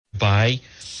by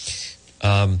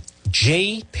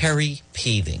J. Perry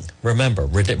Paving. Remember,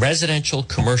 residential,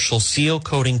 commercial, seal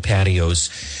coating patios.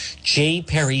 J.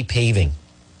 Perry Paving.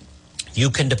 You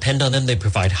can depend on them. They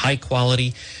provide high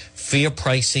quality, fair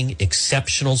pricing,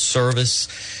 exceptional service.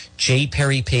 J.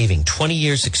 Perry Paving, 20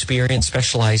 years experience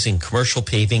specializing in commercial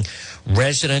paving,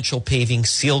 residential paving,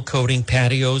 seal coating,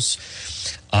 patios.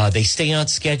 They stay on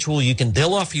schedule.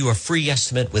 They'll offer you a free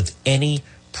estimate with any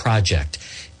project.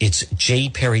 It's J.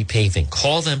 Perry Paving.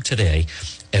 Call them today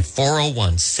at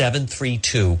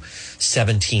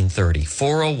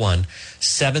 401-732-1730.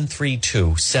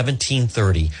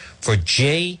 401-732-1730 for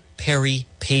J. Perry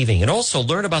Paving. And also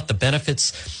learn about the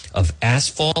benefits of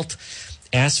asphalt.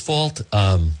 Asphalt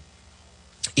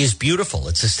is beautiful.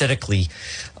 It's aesthetically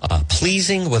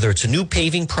pleasing, whether it's a new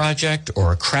paving project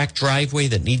or a cracked driveway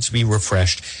that needs to be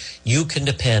refreshed. You can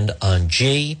depend on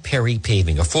J. Perry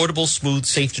Paving. Affordable, smooth,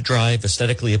 safe to drive,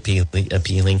 aesthetically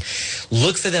appealing.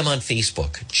 Look for them on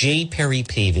Facebook, J. Perry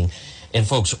Paving. And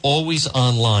folks, always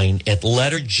online at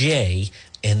letter J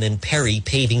and then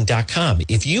perrypaving.com.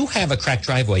 If you have a cracked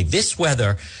driveway, this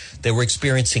weather that we're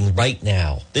experiencing right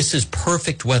now, this is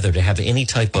perfect weather to have any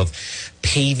type of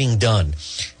paving done.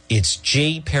 It's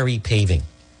J. Perry Paving.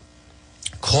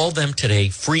 Call them today,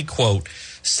 free quote,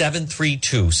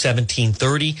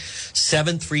 732-1730,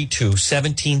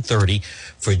 732-1730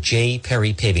 for J.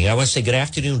 Perry Paving. I want to say good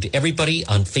afternoon to everybody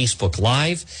on Facebook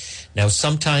Live. Now,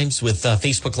 sometimes with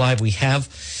Facebook Live, we have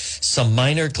some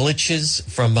minor glitches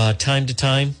from time to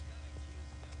time,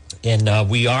 and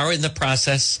we are in the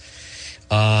process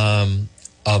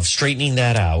of straightening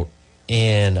that out.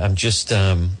 And I'm just,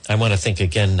 I want to thank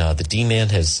again, the D-Man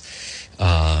has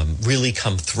really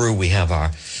come through. We have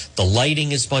the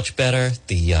lighting is much better.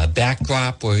 The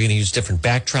backdrop, we're going to use different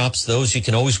backdrops. Those, you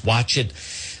can always watch it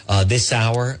this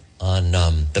hour on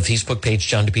the Facebook page,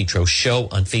 John DePietro Show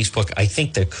on Facebook. I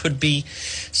think there could be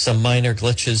some minor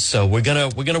glitches, so we're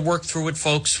gonna work through it,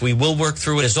 folks. We will work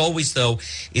through it. As always, though,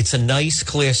 it's a nice,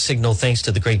 clear signal thanks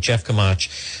to the great Jeff Kamach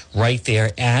right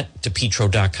there at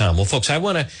DePietro.com. Well, folks, I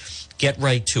want to get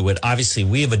right to it. Obviously,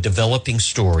 we have a developing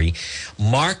story.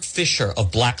 Mark Fisher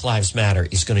of Black Lives Matter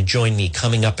is going to join me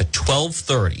coming up at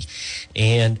 12:30.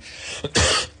 And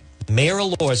Mayor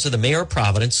Elorza, the mayor of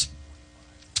Providence,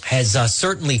 has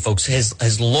certainly, folks,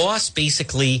 has lost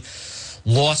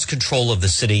control of the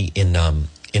city in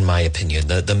my opinion.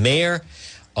 The mayor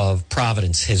of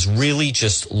Providence has really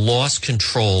just lost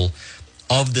control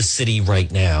of the city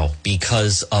right now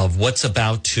because of what's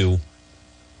about to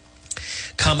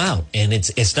come out, and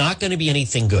it's not going to be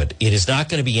anything good. It is not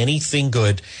going to be anything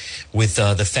good with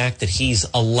the fact that he's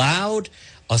allowed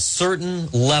a certain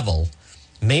level,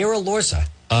 Mayor Elorza,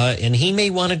 and he may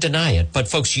want to deny it, but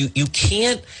folks, you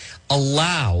can't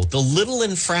allow the little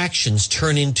infractions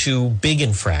turn into big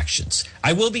infractions.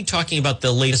 I will be talking about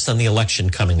the latest on the election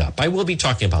coming up. I will be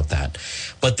talking about that,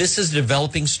 but this is a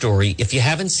developing story. If you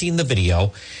haven't seen the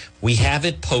video, we have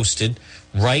it posted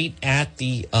right at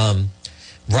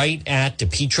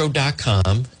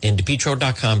DePietro.com, and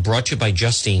DePietro.com brought to you by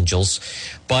Just Angels.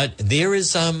 But there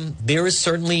is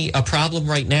certainly a problem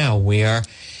right now where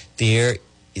there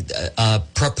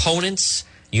proponents,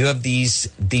 you have these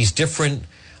different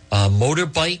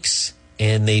motorbikes,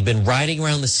 and they've been riding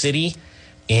around the city.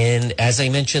 And as I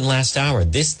mentioned last hour,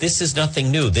 this is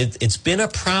nothing new. It's been a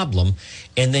problem.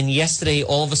 And then yesterday,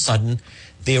 all of a sudden,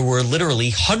 there were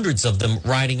literally hundreds of them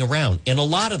riding around, and a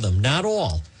lot of them, not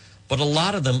all, but a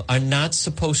lot of them are not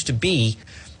supposed to be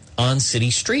on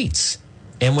city streets.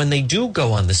 And when they do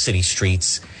go on the city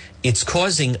streets, it's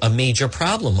causing a major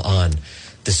problem on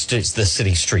the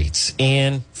city streets.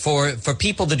 And for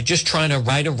people that are just trying to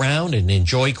ride around and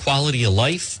enjoy quality of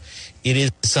life, it is,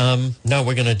 no,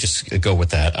 we're going to just go with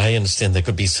that. I understand there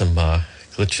could be some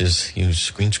glitches,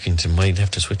 use green screen to might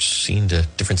have to switch scene to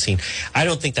different scene. I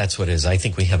don't think that's what it is. I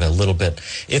think we have a little bit.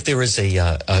 If there is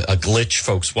a glitch,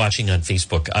 folks watching on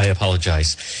Facebook, I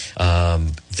apologize.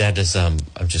 That is, I'm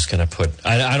just going to put.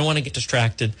 I don't want to get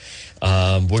distracted.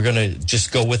 We're going to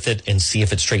just go with it and see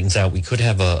if it straightens out. We could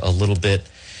have a little bit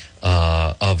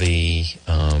of a.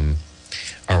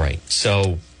 All right,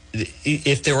 so.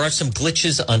 If there are some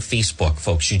glitches on Facebook,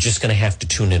 folks, you're just going to have to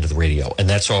tune into the radio, and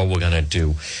that's all we're going to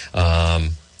do.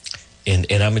 And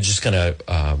I'm just going to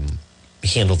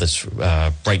handle this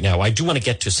right now. I do want to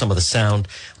get to some of the sound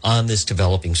on this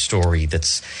developing story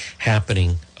that's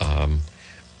happening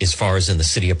as far as in the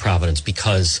city of Providence,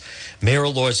 because Mayor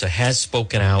Elorza has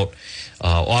spoken out.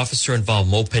 Officer-involved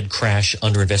moped crash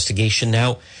under investigation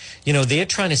now. You know, they're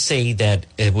trying to say that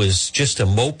it was just a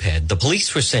moped. The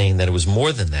police were saying that it was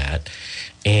more than that,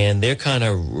 and they're kind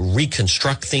of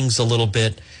reconstruct things a little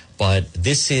bit. But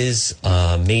this is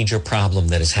a major problem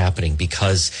that is happening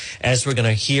because, as we're going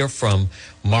to hear from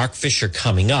Mark Fisher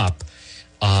coming up,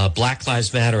 Black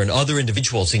Lives Matter and other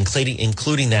individuals,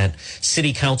 including that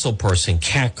city council person,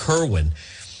 Kat Kerwin,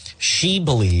 she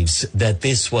believes that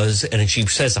this was, and she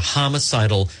says, a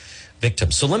homicidal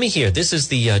victim. So let me hear. This is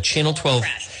the Channel 12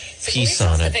 piece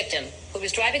on it. The victim, who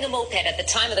was driving a moped at the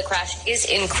time of the crash, is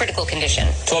in critical condition.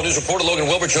 12 News reporter Logan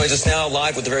Wilbur joins us now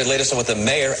live with the very latest on what the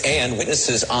mayor and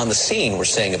witnesses on the scene were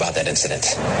saying about that incident.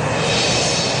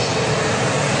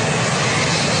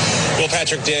 Well,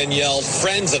 Patrick, Danielle,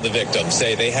 friends of the victim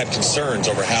say they had concerns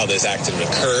over how this accident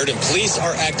occurred, and police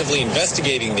are actively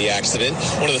investigating the accident.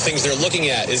 One of the things they're looking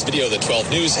at is video that 12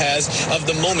 News has of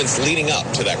the moments leading up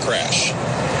to that crash.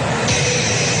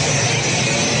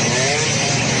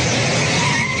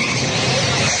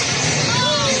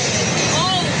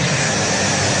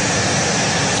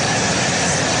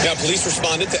 Police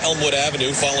responded to Elmwood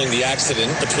Avenue following the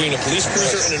accident between a police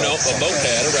cruiser and a moped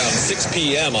around 6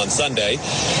 p.m. on Sunday.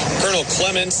 Colonel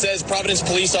Clemens says Providence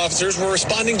police officers were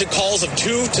responding to calls of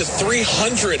 200 to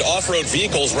 300 off-road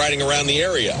vehicles riding around the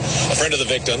area. A friend of the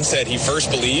victim said he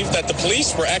first believed that the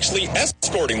police were actually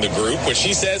escorting the group, which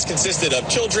he says consisted of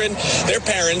children, their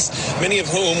parents, many of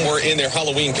whom were in their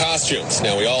Halloween costumes.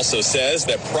 Now, he also says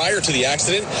that prior to the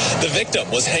accident, the victim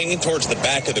was hanging towards the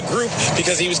back of the group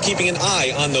because he was keeping an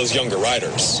eye on those younger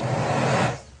riders.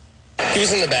 He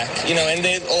was in the back, and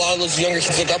a lot of those younger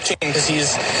kids look up to him because he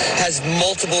has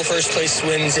multiple first place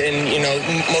wins in,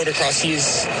 motocross.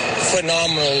 He's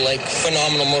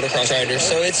phenomenal motocross rider.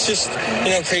 So it's just,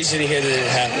 crazy to hear that it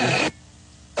happened.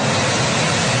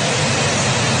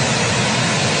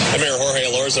 Mayor Jorge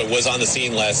Elorza was on the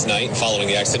scene last night following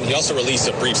the accident. He also released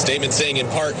a brief statement saying, in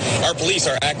part, our police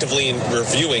are actively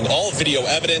reviewing all video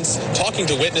evidence, talking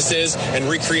to witnesses, and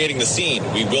recreating the scene.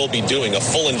 We will be doing a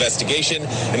full investigation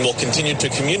and will continue to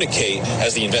communicate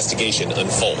as the investigation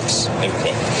unfolds. End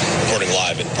quote. Reporting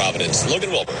live in Providence, Logan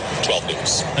Wilbur, 12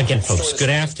 News. Again, folks, good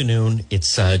afternoon.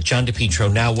 It's John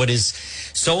DePietro. Now, what is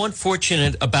so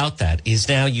unfortunate about that is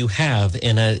now you have,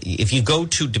 if you go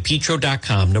to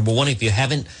DePietro.com, number one, if you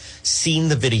haven't seen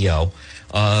the video,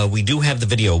 we do have the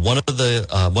video. One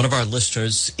of our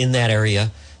listeners in that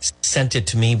area sent it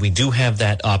to me. We do have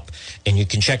that up, and you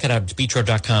can check it out at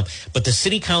DePietro.com. But the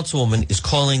city councilwoman is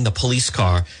calling the police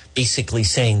car, basically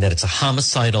saying that it's a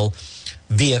homicidal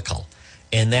vehicle.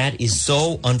 And that is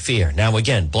so unfair. Now,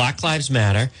 again, Black Lives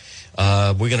Matter.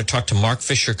 We're going to talk to Mark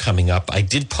Fisher coming up. I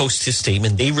did post his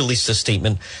statement. They released a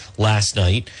statement last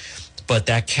night. But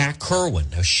that Kat Kerwin,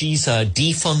 she's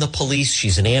defund the police.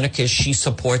 She's an anarchist. She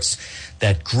supports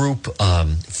that group,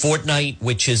 Fortnite,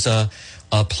 which is a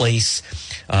place.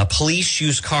 Police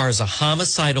use car as a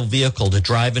homicidal vehicle to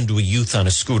drive into a youth on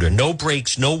a scooter. No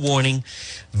brakes, no warning.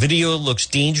 Video looks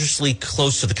dangerously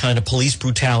close to the kind of police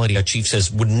brutality our chief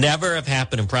says would never have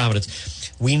happened in Providence.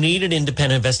 We need an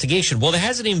independent investigation. Well, there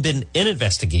hasn't even been an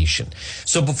investigation.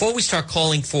 So before we start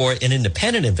calling for an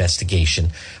independent investigation,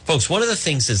 folks, one of the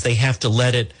things is they have to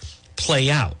let it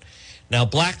play out. Now,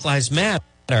 Black Lives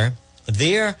Matter,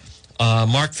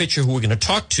 Mark Fisher, who we're going to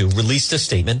talk to, released a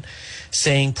statement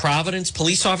saying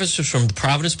police officers from the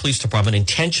Providence Police Department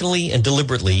intentionally and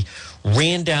deliberately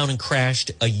ran down and crashed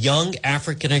a young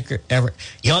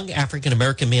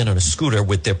African-American man on a scooter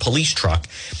with their police truck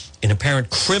in apparent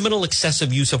criminal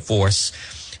excessive use of force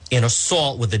and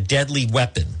assault with a deadly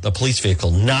weapon, the police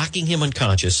vehicle, knocking him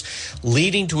unconscious,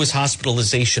 leading to his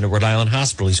hospitalization at Rhode Island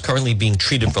Hospital. He's currently being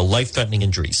treated for life-threatening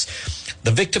injuries. The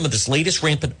victim of this latest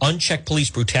rampant, unchecked police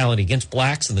brutality against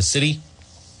blacks in the city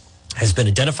has been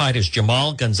identified as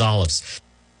Jamal Gonzalez,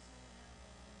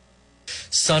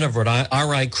 son of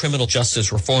RI criminal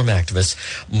justice reform activist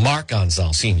Mark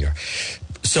Gonzalez Sr.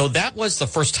 So that was the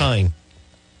first time.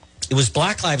 It was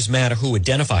Black Lives Matter who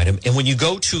identified him. And when you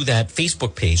go to that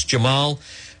Facebook page, Jamal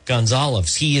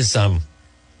Gonzalez, he is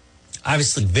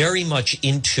obviously very much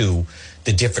into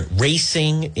the different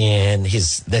racing, and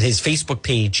his Facebook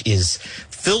page is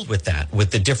filled with that,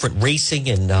 with the different racing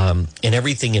and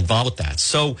everything involved with that.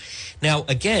 So now,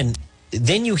 again,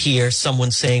 then you hear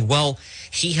someone saying, well,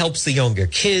 he helps the younger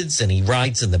kids and he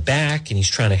rides in the back and he's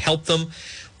trying to help them.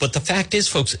 But the fact is,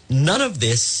 folks, none of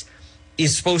this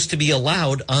is supposed to be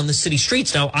allowed on the city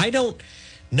streets. Now, I don't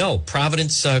know.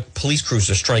 Providence police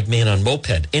cruiser strike man on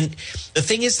moped. And the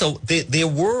thing is, though, there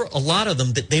were a lot of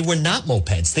them that they were not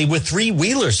mopeds. They were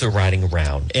three-wheelers that were riding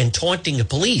around and taunting the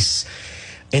police.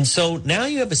 And so now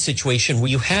you have a situation where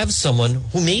you have someone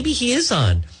who maybe he is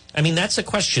on. I mean, that's a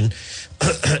question.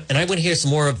 And I want to hear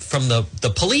some more from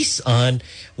the police on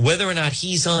whether or not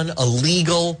he's on a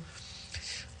legal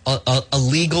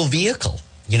vehicle.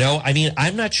 You know, I mean,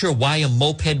 I'm not sure why a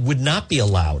moped would not be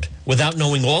allowed without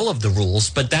knowing all of the rules,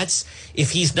 but that's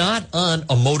if he's not on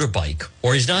a motorbike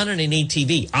or he's not on an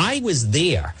ATV. I was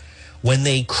there when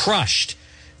they crushed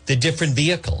the different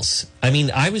vehicles. I mean,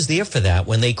 I was there for that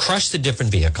when they crushed the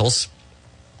different vehicles.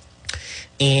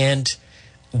 And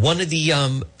one of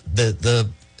the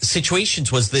situations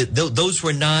was that those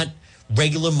were not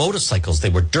regular motorcycles. They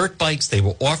were dirt bikes. They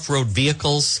were off-road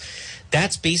vehicles.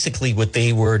 That's basically what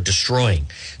they were destroying.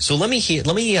 So let me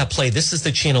play. This is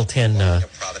the Channel 10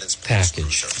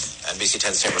 package. NBC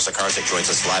 10's Tamara Sakarczyk joins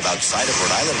us live outside of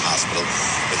Rhode Island Hospital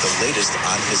with the latest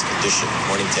on his condition.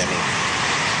 Morning, Tammy.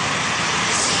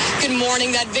 Good morning.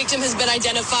 That victim has been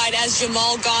identified as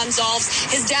Jamal Gonzalez.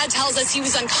 His dad tells us he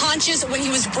was unconscious when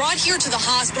he was brought here to the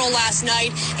hospital last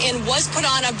night and was put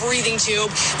on a breathing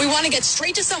tube. We want to get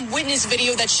straight to some witness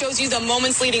video that shows you the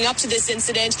moments leading up to this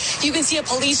incident. You can see a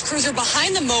police cruiser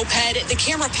behind the moped. The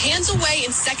camera pans away,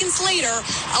 and seconds later,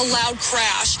 a loud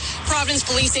crash. Providence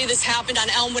police say this happened on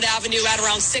Elmwood Avenue at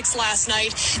around 6 last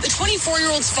night. The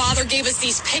 24-year-old's father gave us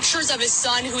these pictures of his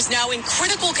son, who's now in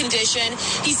critical condition.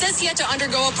 He says he had to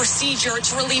undergo a procedure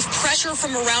to relieve pressure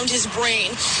from around his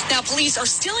brain. Now, police are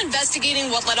still investigating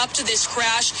what led up to this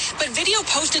crash, but video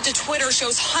posted to Twitter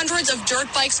shows hundreds of dirt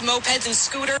bikes, mopeds, and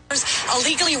scooters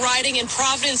illegally riding in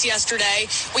Providence yesterday.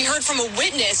 We heard from a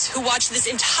witness who watched this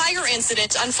entire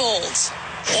incident unfold.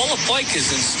 All the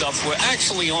bikers and stuff were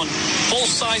actually on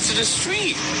both sides of the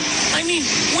street. I mean,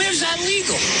 where's that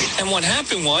legal? And what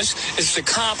happened was, the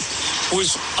cop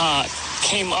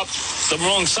came up the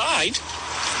wrong side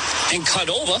and cut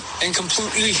over and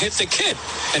completely hit the kid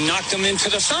and knocked him into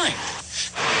the sign.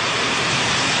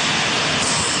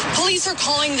 Police are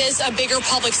calling this a bigger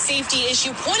public safety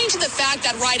issue, pointing to the fact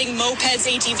that riding mopeds,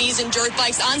 ATVs, and dirt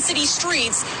bikes on city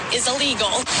streets is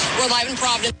illegal. We're live in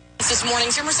Providence this morning.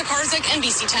 Tamara Sakarczyk,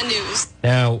 NBC 10 News.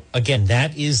 Now, again,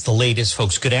 that is the latest,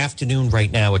 folks. Good afternoon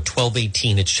right now at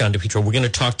 12:18. It's John DePietro. We're going to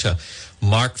talk to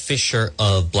Mark Fisher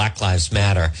of Black Lives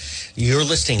Matter. You're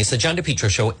listening. It's the John DePietro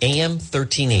Show, AM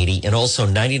 1380 and also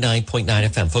 99.9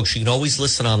 FM. Folks, you can always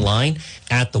listen online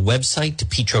at the website,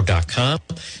 DePietro.com.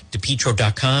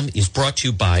 DePietro.com is brought to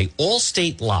you by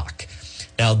Allstate Lock.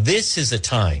 Now, this is a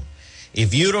time.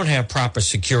 If you don't have proper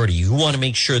security, you want to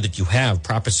make sure that you have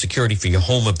proper security for your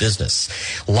home or business.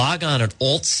 Log on at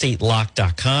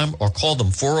allstatelock.com or call them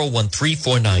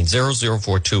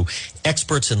 401-349-0042.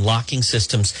 Experts in locking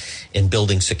systems and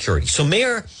building security. So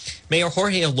Mayor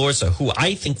Jorge Elorza, who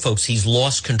I think, folks, he's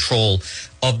lost control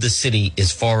of the city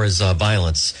as far as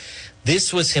violence.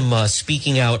 This was him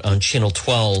speaking out on Channel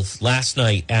 12 last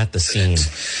night at the scene.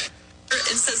 It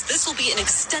says this will be an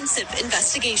extensive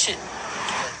investigation.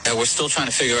 We're still trying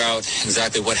to figure out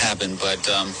exactly what happened, but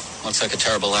looks like a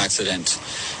terrible accident.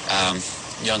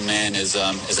 Young man is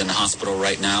in the hospital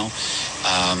right now,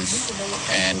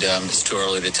 and it's too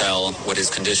early to tell what his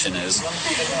condition is.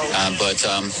 But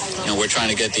we're trying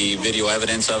to get the video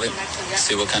evidence of it,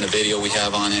 see what kind of video we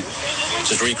have on it,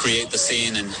 just recreate the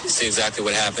scene and see exactly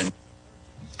what happened.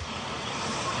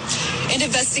 And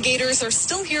investigators are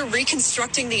still here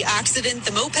reconstructing the accident.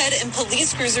 The moped and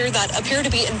police cruiser that appear to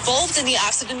be involved in the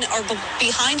accident are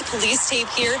behind police tape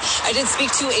here. I did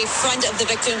speak to a friend of the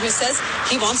victim who says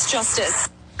he wants justice.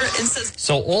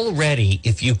 So already,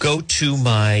 if you go to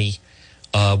my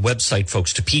website,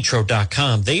 folks,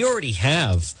 DePietro.com, they already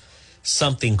have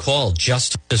something called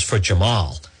Justice for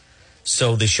Jamal.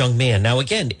 So this young man. Now,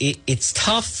 again, it's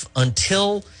tough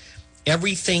until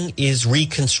everything is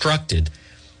reconstructed.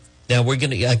 Now, we're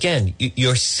going to, again,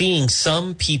 you're seeing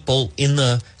some people in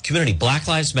the community, Black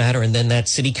Lives Matter, and then that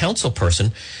city council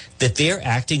person, that they're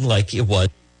acting like it was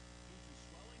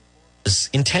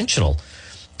intentional.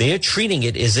 They're treating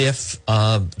it as if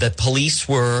the police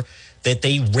that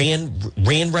they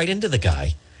ran right into the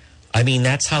guy. I mean,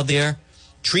 that's how they're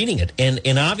treating it.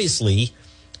 And obviously,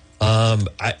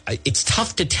 it's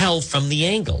tough to tell from the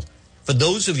angle. For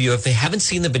those of you, if they haven't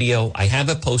seen the video, I have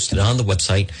it posted on the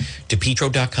website,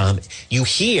 DePietro.com. You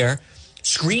hear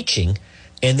screeching,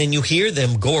 and then you hear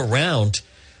them go around.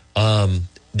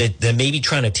 They're maybe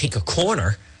trying to take a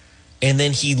corner, and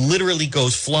then he literally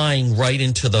goes flying right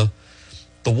into the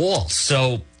wall.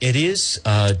 So it is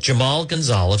Jamal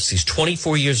Gonzalez. He's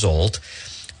 24 years old.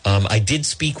 I did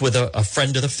speak with a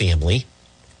friend of the family,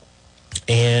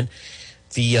 and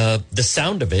the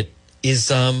sound of it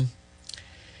is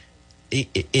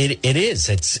it is.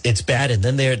 It's bad. And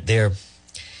then they're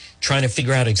trying to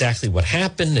figure out exactly what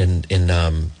happened and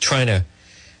trying to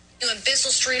on Bissell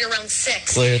Street around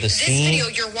 6. Clear the this scene. video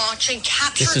you're watching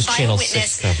captured This is by Channel a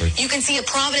witness. 6 coverage. You can see a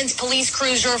Providence police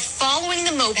cruiser following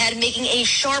the moped, making a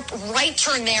sharp right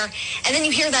turn there, and then you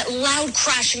hear that loud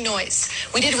crashing noise.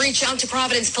 We did reach out to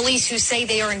Providence police, who say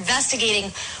they are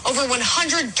investigating. Over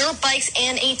 100 dirt bikes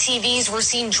and ATVs were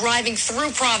seen driving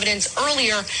through Providence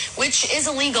earlier, which is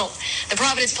illegal. The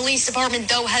Providence Police Department,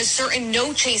 though, has certain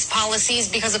no-chase policies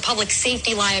because of public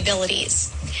safety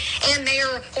liabilities. And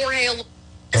Mayor Jorge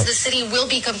as the city will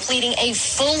be completing a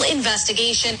full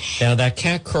investigation. Now, that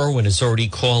Kat Kerwin is already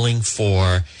calling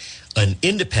for an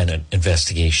independent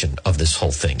investigation of this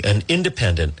whole thing, an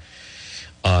independent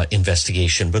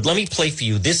investigation. But let me play for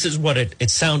you. This is what it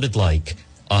sounded like.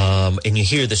 And you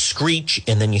hear the screech,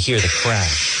 and then you hear the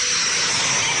crash.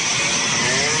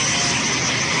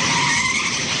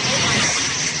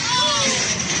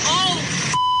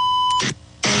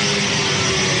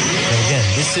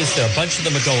 This is a bunch of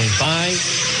them are going by,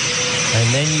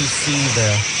 and then you see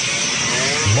the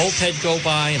moped go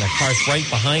by, and a car's right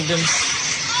behind him.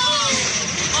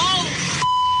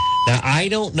 Now, I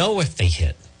don't know if they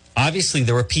hit. Obviously,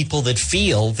 there are people that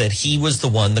feel that he was the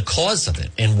one, the cause of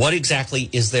it. And what exactly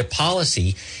is their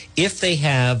policy? If they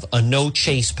have a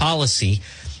no-chase policy,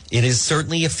 it is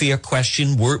certainly a fair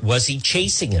question. Was he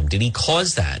chasing him? Did he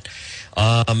cause that?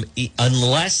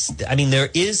 Unless, I mean, there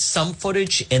is some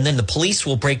footage, and then the police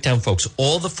will break down, folks,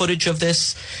 all the footage of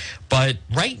this. But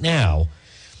right now,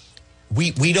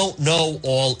 we don't know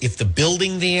all. If the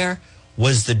building there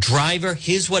was the driver,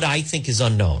 here's what I think is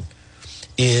unknown,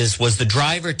 was the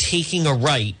driver taking a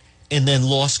right and then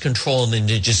lost control and then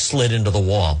it just slid into the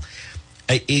wall.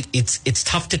 It's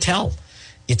tough to tell.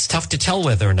 It's tough to tell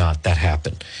whether or not that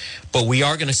happened. But we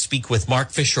are going to speak with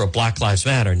Mark Fisher of Black Lives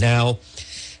Matter. Now,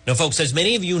 folks, as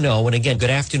many of you know, and again, good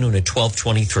afternoon at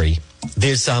 12:23.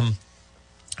 There's I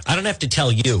don't have to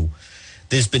tell you,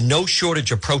 there's been no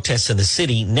shortage of protests in the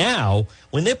city. Now,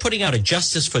 when they're putting out a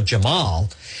justice for Jamal,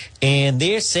 and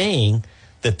they're saying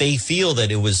that they feel that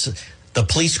it was the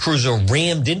police cruiser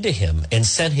rammed into him and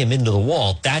sent him into the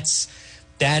wall, that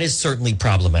is certainly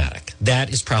problematic. That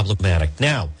is problematic.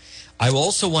 Now, I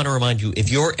also want to remind you, if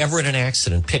you're ever in an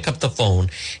accident, pick up the phone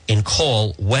and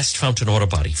call West Fountain Auto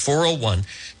Body,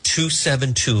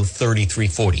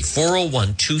 401-272-3340.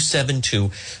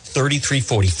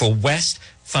 401-272-3340 for West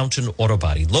Fountain Auto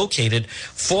Body, located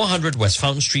 400 West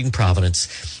Fountain Street in Providence.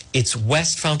 It's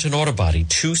West Fountain Auto Body,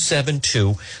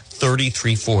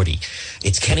 272-3340.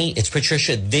 It's Kenny, it's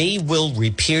Patricia. They will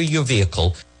repair your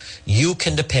vehicle. You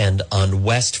can depend on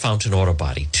West Fountain Auto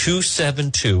Body,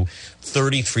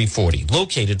 272-3340,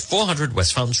 located 400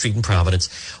 West Fountain Street in Providence.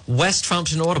 West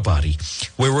Fountain Auto Body,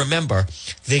 where, remember,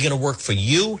 they're going to work for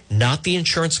you, not the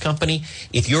insurance company.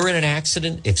 If you're in an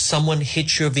accident, if someone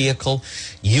hits your vehicle,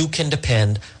 you can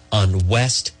depend on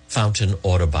West Fountain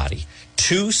Auto Body,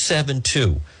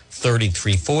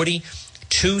 272-3340,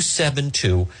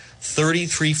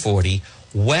 272-3340,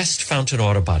 West Fountain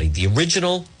Auto Body, the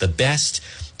original, the best.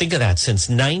 Think of that. Since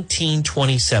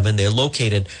 1927, they're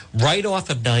located right off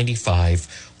of 95,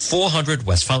 400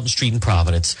 West Fountain Street in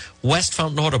Providence. West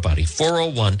Fountain Auto Body,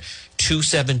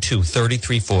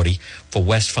 401-272-3340 for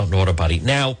West Fountain Auto Body.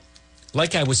 Now,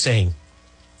 like I was saying,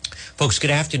 folks, good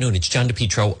afternoon. It's John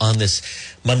DePietro on this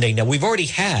Monday. Now, we've already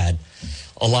had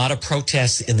a lot of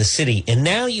protests in the city, and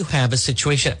now you have a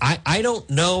situation. I don't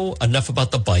know enough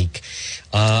about the bike.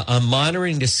 I'm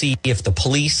monitoring to see if the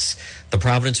Providence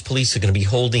police are going to be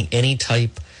holding any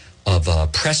type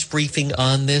of press briefing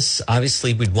on this.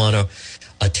 Obviously, we'd want to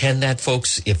attend that,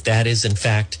 folks, if that is, in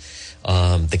fact,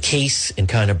 the case, and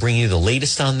kind of bring you the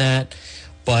latest on that.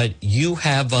 But you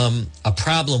have a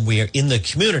problem where in the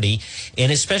community,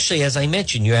 and especially, as I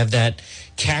mentioned, you have that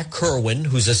Kat Kerwin,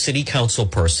 who's a city council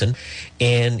person,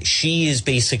 and she is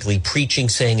basically preaching,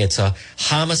 saying it's a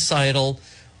homicidal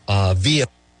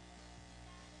vehicle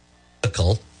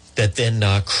that then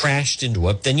crashed into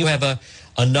it. Then you have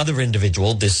another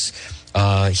individual, he's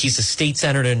a state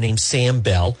senator named Sam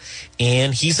Bell,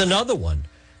 and he's another one.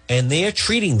 And they're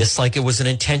treating this like it was an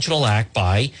intentional act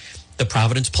by the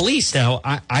Providence police. Now,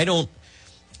 I don't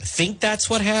think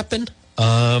that's what happened.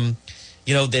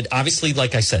 That obviously,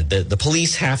 like I said, the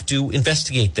police have to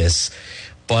investigate this,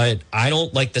 but I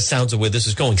don't like the sounds of where this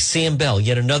is going. Sam Bell,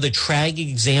 yet another tragic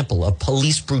example of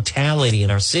police brutality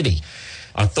in our city.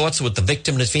 Our thoughts are with the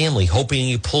victim and his family, hoping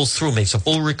he pulls through, makes a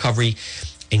full recovery,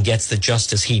 and gets the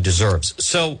justice he deserves.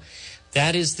 So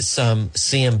that is the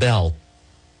Sam Bell.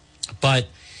 But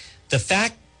the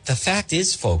fact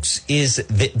is, folks, is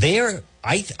that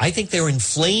I think they're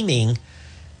inflaming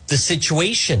the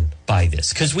situation by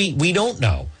this, because we don't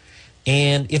know.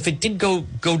 And if it did go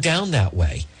down that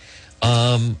way,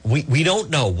 We don't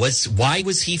know. Why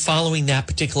was he following that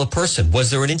particular person?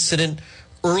 Was there an incident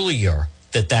earlier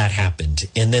that happened,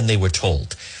 and then they were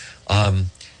told?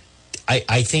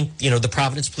 I think, the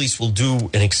Providence Police will do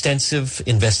an extensive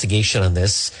investigation on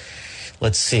this.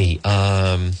 Let's see.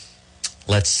 I'm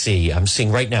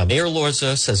seeing right now, Mayor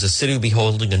Lorza says the city will be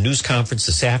holding a news conference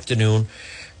this afternoon,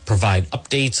 provide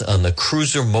updates on the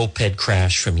cruiser moped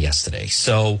crash from yesterday.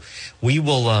 So we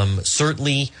will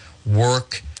certainly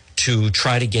work to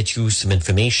try to get you some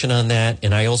information on that.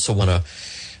 And I also want to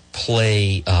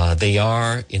play, they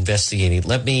are investigating.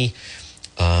 Let me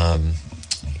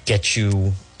get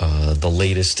you the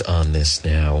latest on this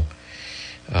now.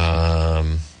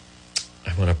 I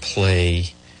want to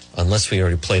play, unless we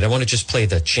already played, I want to just play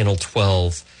the Channel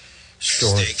 12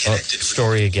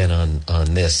 story again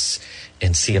on this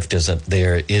and see if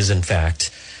there is in fact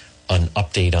an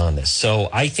update on this. So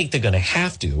I think they're going to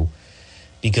have to,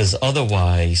 because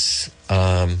otherwise,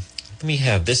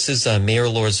 this is Mayor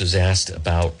Lorza was asked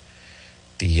about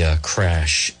the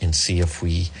crash, and see if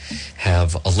we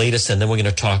have a latest. And then we're going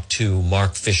to talk to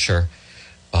Mark Fisher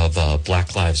of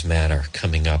Black Lives Matter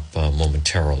coming up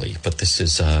momentarily. But this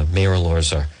is Mayor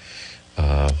Lorza.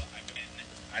 I've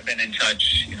been in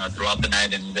touch, throughout the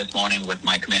night and this morning with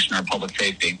my Commissioner of Public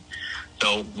Safety.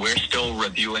 So we're still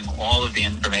reviewing all of the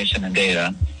information and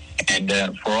data. And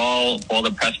for all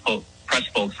the press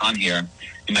folks on here,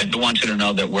 I do want you to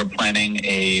know that we're planning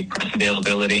a press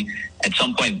availability at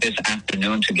some point this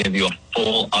afternoon to give you a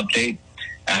full update.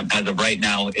 As of right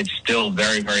now, it's still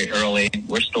very, very early.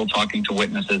 We're still talking to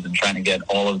witnesses and trying to get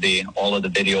all of the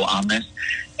video on this.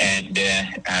 And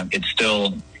it's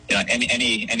still,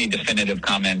 any definitive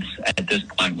comments at this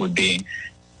point would be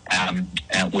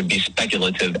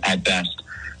speculative at best.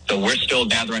 So we're still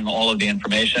gathering all of the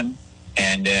information,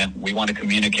 and we want to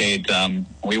communicate.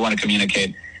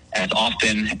 As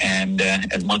often and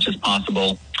as much as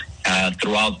possible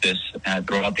throughout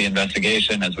the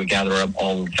investigation, as we gather up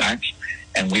all the facts.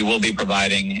 And we will be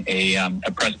providing a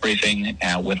press briefing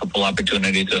with a full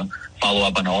opportunity to follow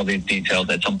up on all these details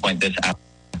at some point this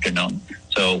afternoon.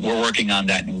 So we're working on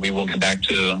that, and we will get back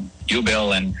to you,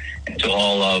 Bill, and to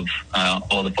all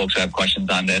the folks who have questions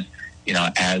on this,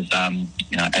 as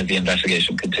the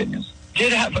investigation continues.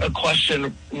 Did have a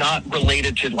question not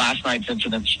related to last night's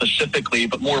incident specifically,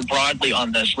 but more broadly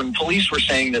on this. When police were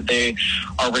saying that they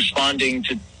are responding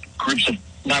to groups of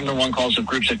 911 calls of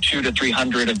groups of 200 to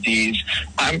 300 of these,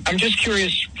 I'm just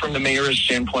curious from the mayor's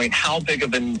standpoint, how big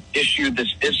of an issue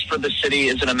this is for the city?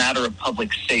 Is it a matter of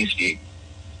public safety?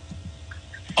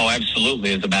 Oh,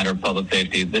 absolutely, it's a matter of public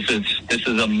safety. This is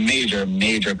a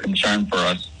major concern for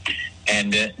us,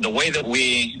 and the way that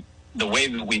we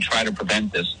try to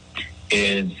prevent this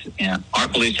is our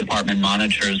police department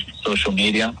monitors social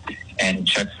media and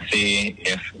checks to see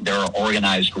if there are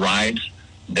organized rides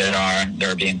that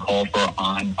are being called for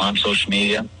on social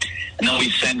media. And then we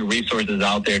send resources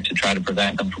out there to try to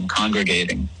prevent them from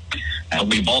congregating.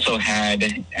 We've also had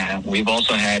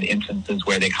instances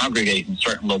where they congregate in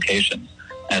certain locations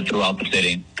throughout the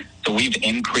city. So we've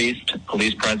increased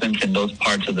police presence in those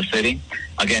parts of the city,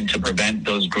 again, to prevent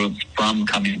those groups from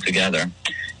coming together.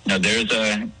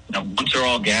 Once they're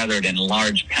all gathered in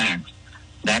large packs,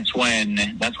 that's when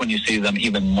you see them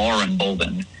even more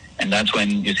emboldened, and that's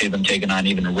when you see them taking on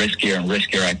even riskier and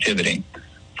riskier activity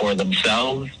for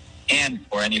themselves and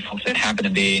for any folks that happen to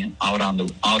be out on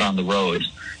the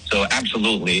roads. So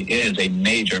absolutely, it is a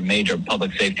major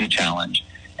public safety challenge,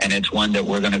 and it's one that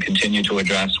we're going to continue to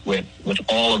address with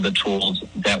all of the tools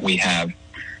that we have.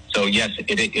 So yes,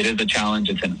 it is a challenge.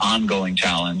 It's an ongoing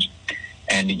challenge.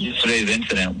 And yesterday's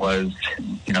incident was,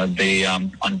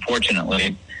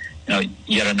 unfortunately,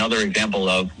 yet another example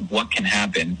of what can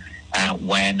happen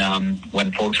when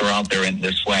folks are out there in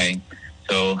this way.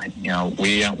 So,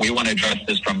 we want to address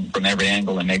this from every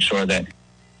angle and make sure that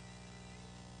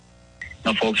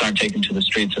folks aren't taken to the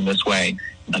streets in this way.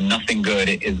 Nothing good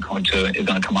is going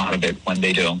to come out of it when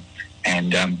they do.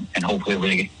 And hopefully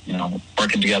we,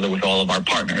 working together with all of our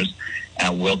partners,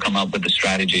 we'll come up with a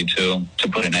strategy to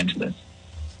put an end to this.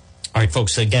 All right,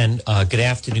 folks, again, good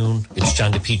afternoon. It's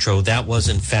John DePietro. That was,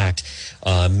 in fact,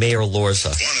 Mayor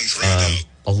Lorza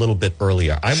a little bit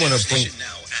earlier. I want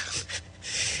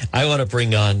to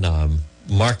bring on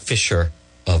Mark Fisher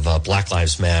of Black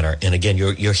Lives Matter. And again,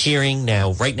 you're hearing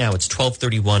now, right now, it's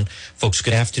 12:31. Folks,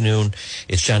 good afternoon.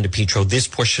 It's John DePietro. This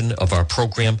portion of our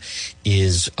program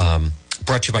is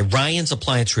brought to you by Ryan's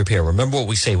Appliance Repair. Remember what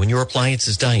we say, when your appliance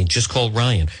is dying, just call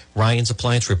Ryan. Ryan's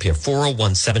Appliance Repair,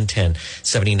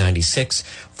 401-710-7096,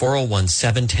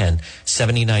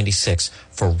 401-710-7096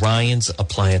 for Ryan's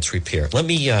Appliance Repair. Let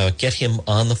me get him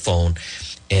on the phone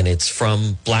and it's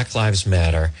from Black Lives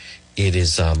Matter. It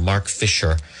is Mark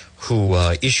Fisher who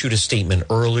issued a statement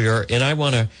earlier, and I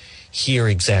want to hear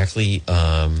exactly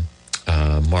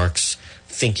Mark's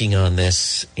thinking on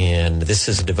this. And this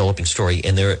is a developing story,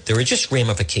 and there are just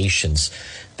ramifications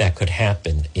that could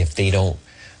happen if they don't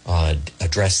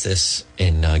address this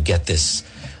and get this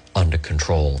under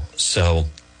control. So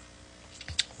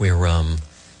we're going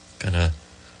to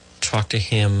talk to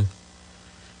him.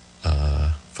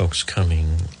 Folks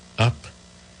coming up.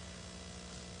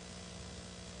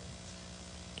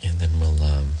 And then we'll,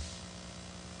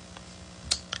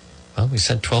 we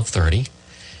said 12:30.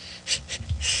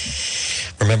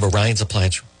 Remember, Ryan's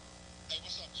Appliance.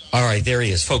 All right, there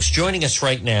he is. Folks, joining us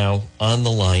right now on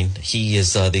the line. He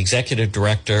is the executive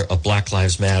director of Black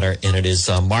Lives Matter, and it is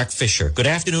Mark Fisher. Good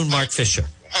afternoon, Mark Fisher.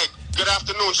 Hey, good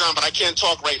afternoon, John, but I can't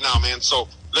talk right now, man. So,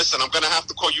 listen, I'm going to have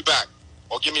to call you back.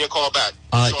 Or give me a call back.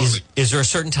 Is there a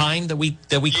certain time that we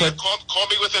could? Call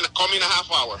me in a half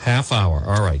hour. Half hour.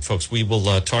 All right, folks. We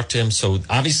will talk to him. So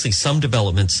obviously some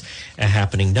developments are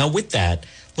happening. Now with that,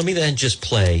 let me then just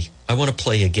play. I want to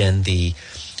play again the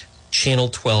Channel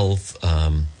 12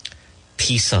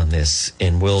 piece on this,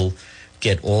 and we'll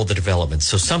get all the developments.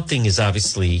 So something is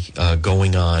obviously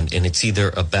going on, and it's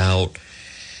either about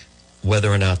whether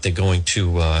or not they're going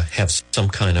to have some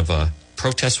kind of a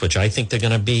protest, which I think they're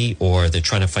going to be, or they're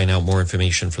trying to find out more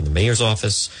information from the mayor's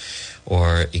office,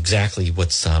 or exactly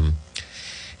what's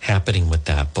happening with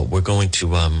that. But we're going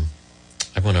to, I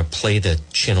want to play the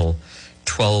Channel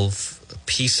 12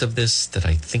 piece of this that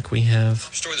I think we have.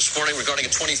 Story this morning regarding a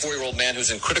 24-year-old man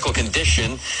who's in critical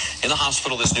condition in the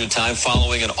hospital this new time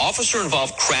following an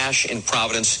officer-involved crash in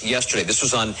Providence yesterday. This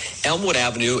was on Elmwood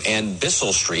Avenue and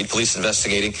Bissell Street. Police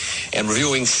investigating and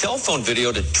reviewing cell phone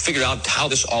video to figure out how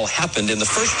this all happened in the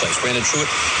first place. Brandon Truitt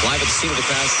live at the scene of the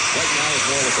crash right now is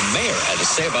more what the mayor had to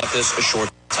say about this a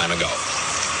short time ago.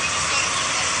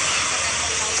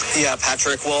 Yeah,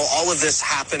 Patrick. Well, all of this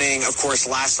happening, of course,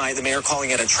 last night, the mayor calling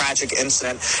it a tragic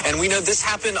incident. And we know this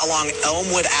happened along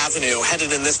Elmwood Avenue,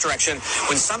 headed in this direction,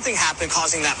 when something happened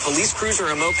causing that police cruiser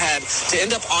and moped to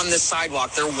end up on this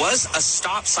sidewalk. There was a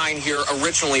stop sign here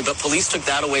originally, but police took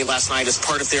that away last night as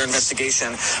part of their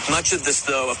investigation. Much of this,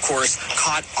 though, of course,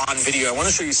 caught on video. I want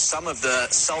to show you some of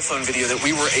the cell phone video that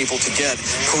we were able to get.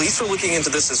 Police are looking into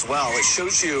this as well. It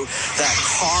shows you that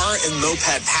car and moped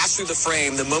pass through the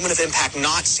frame, the moment of impact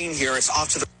not seen here. It's off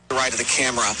to the right of the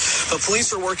camera. But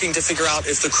police are working to figure out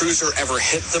if the cruiser ever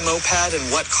hit the moped and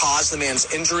what caused the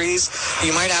man's injuries.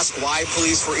 You might ask why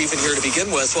police were even here to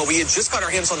begin with. Well, we had just got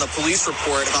our hands on the police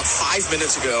report about 5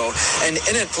 minutes ago, and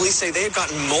in it, police say they had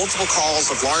gotten multiple calls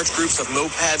of large groups of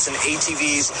mopeds and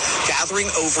ATVs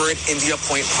gathering over at India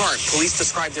Point Park. Police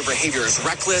described their behavior as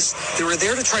reckless. They were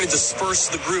there to try to disperse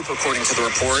the group, according to the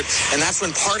report, and that's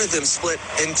when part of them split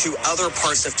into other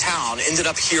parts of town, ended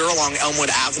up here along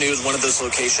Elmwood Avenue, one of those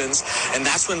locations. And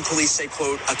that's when police say,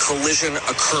 quote, a collision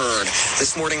occurred.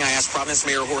 This morning, I asked Providence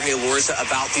Mayor Jorge Elorza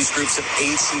about these groups of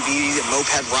ATV and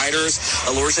moped riders.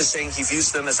 Elorza is saying he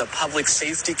views them as a public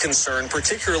safety concern,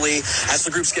 particularly as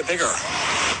the groups get bigger.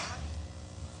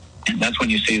 And that's when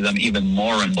you see them even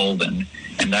more emboldened.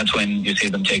 And that's when you see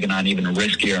them taking on even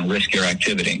riskier and riskier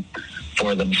activity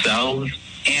for themselves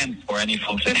and for any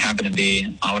folks that happen to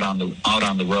be out on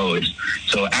the roads.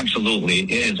 So absolutely, it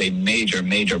is a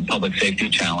major public safety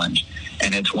challenge,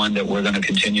 and it's one that we're going to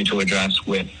continue to address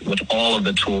with all of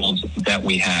the tools that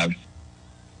we have.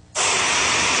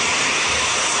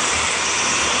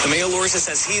 The Mayor Elorza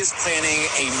says he is planning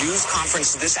a news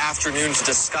conference this afternoon to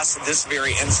discuss this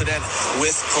very incident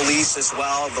with police as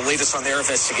well, the latest on their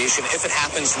investigation. If it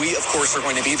happens, we, of course, are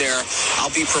going to be there.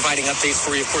 I'll be providing updates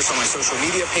for you, of course, on my social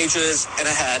media pages and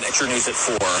ahead at your news at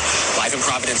 4. Live in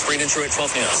Providence, Brandon Truitt,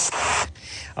 12 News.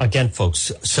 Again,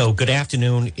 folks, so good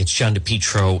afternoon. It's John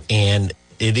DePietro, and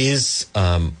it is,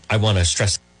 I want to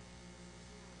stress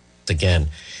again,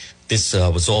 this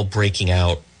was all breaking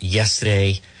out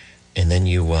yesterday. And then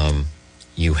you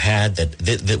had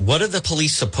that. What are the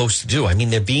police supposed to do? I mean,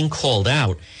 they're being called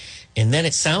out, and then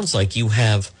it sounds like you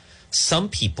have some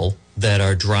people that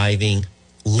are driving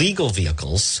legal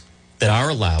vehicles that are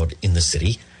allowed in the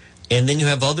city, and then you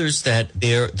have others that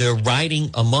they're riding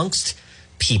amongst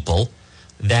people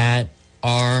that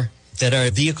are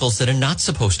vehicles that are not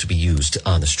supposed to be used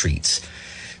on the streets.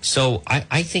 So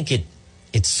I think it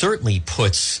certainly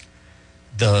puts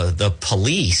the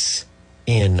police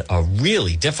in a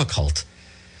really difficult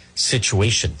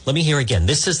situation. Let me hear again.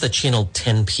 This is the Channel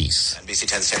 10 piece. NBC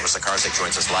 10's Tamara Sakarczyk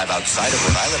joins us live outside of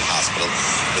Rhode Island Hospital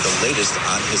with the latest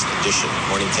on his condition.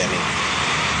 Morning, Tammy.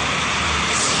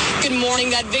 Good morning.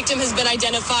 That victim has been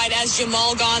identified as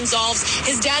Jamal Gonzalez.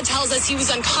 His dad tells us he was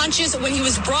unconscious when he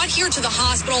was brought here to the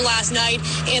hospital last night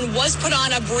and was put on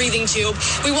a breathing tube.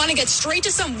 We want to get straight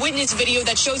to some witness video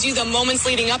that shows you the moments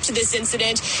leading up to this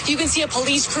incident. You can see a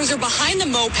police cruiser behind the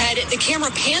moped. The camera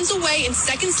pans away, and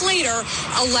seconds later,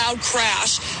 a loud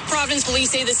crash. Providence police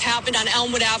say this happened on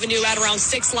Elmwood Avenue at around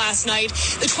 6 last night.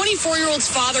 The 24-year-old's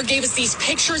father gave us these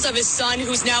pictures of his son,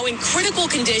 who's now in critical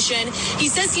condition. He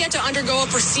says he had to undergo a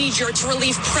procedure to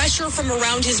relieve pressure from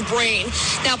around his brain.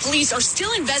 Now, police are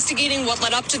still investigating what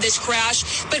led up to this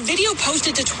crash, but video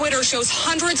posted to Twitter shows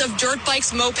hundreds of dirt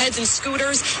bikes, mopeds, and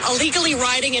scooters illegally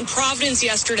riding in Providence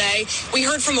yesterday. We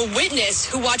heard from a witness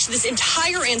who watched this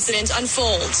entire incident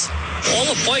unfold. All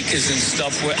the bikers and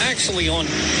stuff were actually on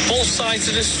both sides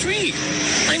of the street.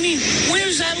 I mean,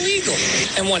 where's that legal?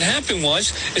 And what happened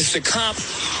was, is the cop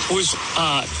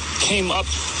came up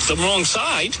the wrong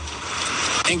side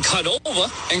and cut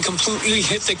over and completely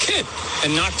hit the kid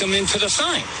and knocked him into the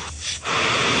sign.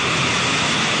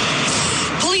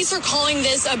 Police are calling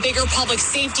this a bigger public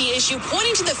safety issue,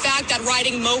 pointing to the fact that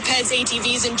riding mopeds,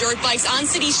 ATVs, and dirt bikes on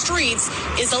city streets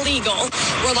is illegal.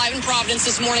 We're live in Providence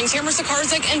this morning. Tamara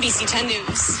Sakarczyk, NBC 10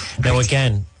 News. Now,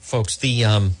 again, folks, the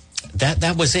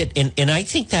that was it. And I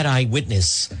think that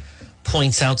eyewitness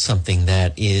points out something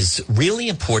that is really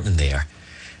important there.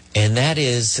 And that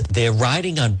is they're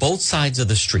riding on both sides of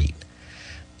the street.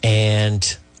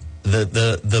 And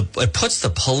it puts the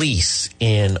police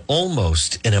in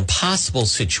almost an impossible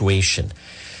situation.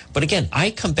 But again,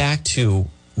 I come back to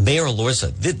Mayor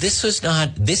Elorza.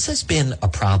 This has been a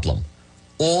problem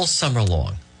all summer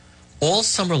long. All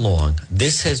summer long,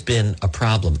 this has been a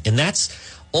problem. And that's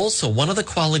also one of the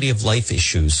quality of life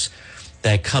issues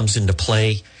that comes into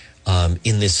play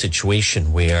in this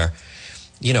situation where,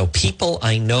 you know, people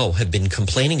I know have been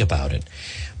complaining about it.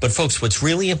 But folks, what's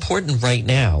really important right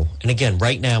now, and again,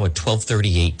 right now at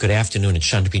 12:38, good afternoon, it's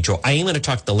Sean DePietro. I am going to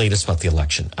talk the latest about the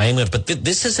election. But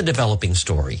this is a developing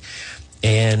story.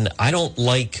 And I don't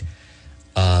like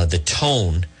the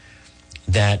tone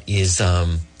that is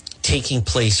taking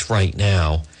place right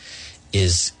now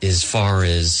is as far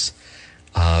as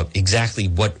exactly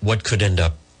what could end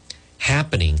up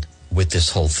happening with this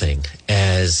whole thing.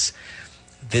 As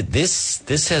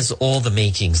this has all the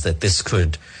makings that this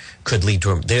could lead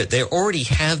to. There already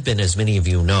have been, as many of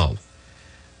you know,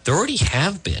 there already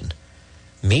have been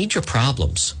major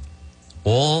problems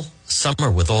all summer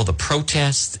with all the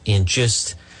protests and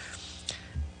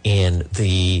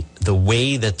the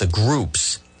way that the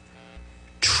groups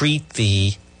treat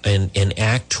and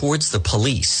act towards the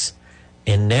police.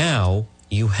 And now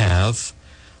you have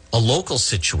a local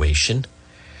situation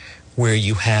where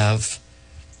you have,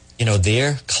 you know,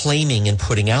 they're claiming and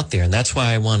putting out there. And that's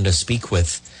why I wanted to speak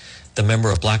with the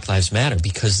member of Black Lives Matter,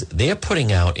 because they're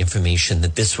putting out information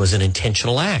that this was an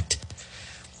intentional act.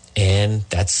 And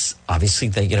that's obviously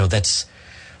that's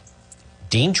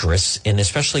dangerous. And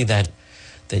especially that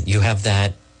you have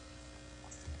that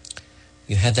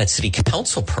city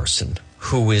council person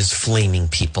who is flaming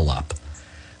people up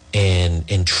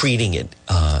and treating it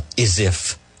as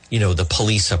if, you know, the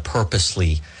police are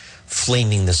purposely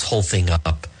flaming this whole thing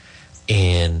up,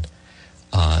 and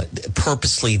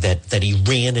purposely that he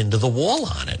ran into the wall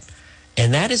on it.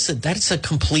 And that is a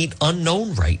complete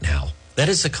unknown right now. That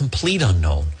is a complete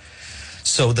unknown.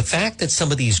 So the fact that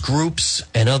some of these groups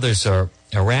and others are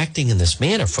acting in this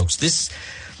manner, folks,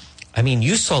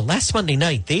 you saw last Monday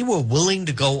night, they were willing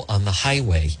to go on the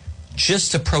highway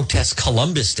just to protest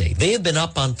Columbus Day. They have been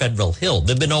up on Federal Hill.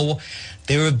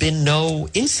 There have been no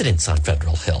incidents on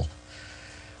Federal Hill.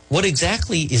 What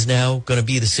exactly is now going to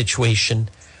be the situation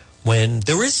when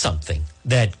there is something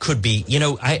that could be,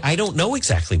 I don't know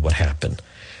exactly what happened,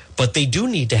 but they do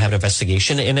need to have an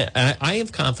investigation. And I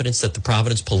have confidence that the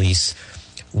Providence police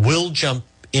will jump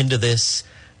into this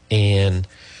and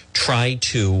try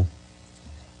to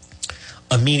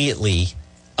immediately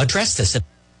address this and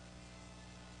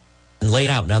lay it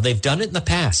out. Now, they've done it in the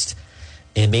past,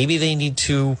 and maybe they need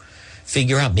to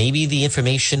figure out, maybe the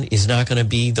information is not going to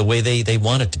be the way they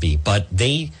want it to be. But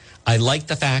I like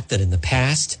the fact that in the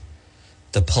past,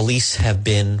 the police have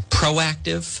been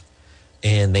proactive,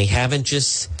 and they haven't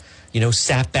just,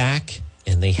 sat back,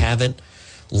 and they haven't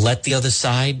let the other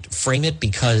side frame it.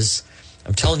 Because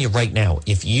I'm telling you right now,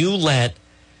 if you let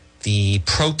the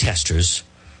protesters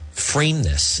frame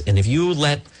this, and if you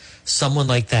let someone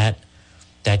like that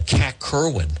Kat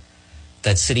Kerwin,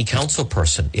 that city council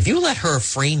person, if you let her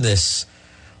frame this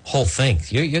whole thing,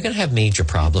 you're going to have major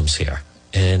problems here.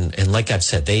 And like I've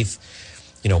said, they've,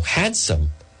 had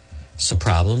some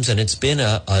problems, and it's been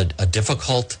a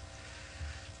difficult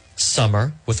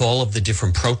summer with all of the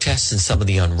different protests and some of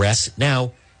the unrest.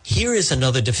 Now, here is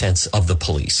another defense of the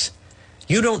police.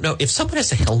 You don't know if someone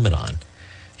has a helmet on.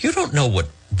 You don't know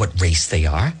what race they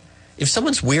are. If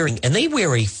someone's wearing, and they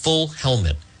wear a full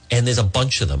helmet, and there's a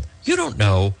bunch of them, you don't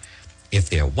know if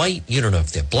they're white. You don't know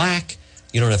if they're black.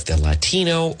 You don't know if they're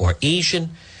Latino or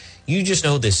Asian. You just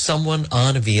know there's someone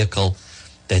on a vehicle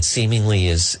that seemingly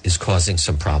is causing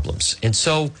some problems. And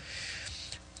so,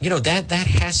 that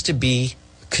has to be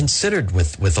considered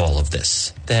with all of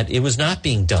this, that it was not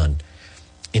being done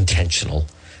intentional.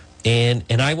 And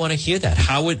I want to hear that.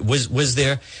 How it was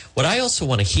there. What I also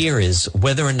want to hear is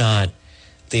whether or not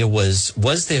there was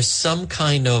there some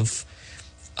kind of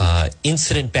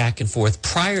incident back and forth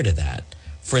prior to that.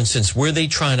 For instance, were they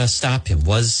trying to stop him?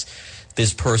 Was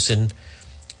this person,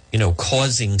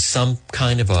 causing some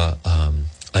kind of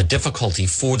a difficulty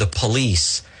for the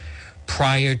police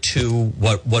prior to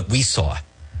what we saw,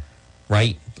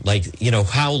 right? Like,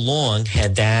 how long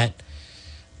had that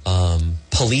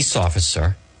police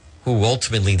officer, who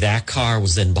ultimately that car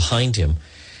was then behind him,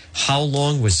 how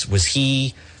long was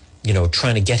he,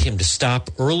 trying to get him to stop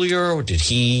earlier, or did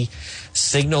he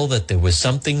signal that there was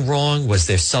something wrong? Was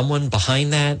there someone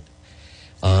behind that?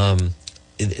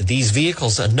 These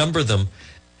vehicles, a number of them,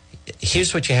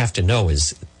 here's what you have to know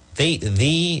is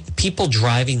the people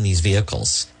driving these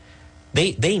vehicles,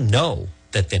 they know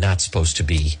that they're not supposed to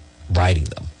be riding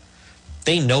them.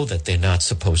 They know that they're not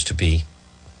supposed to be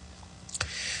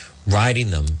riding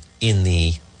them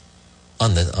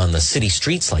on the city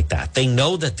streets like that. They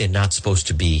know that they're not supposed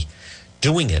to be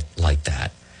doing it like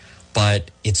that,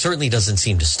 but it certainly doesn't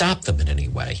seem to stop them in any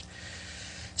way.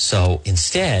 So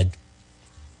instead,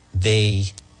 they,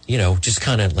 just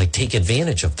kind of like take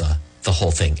advantage of the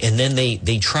whole thing. And then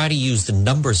they try to use the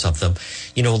numbers of them.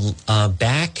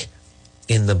 Back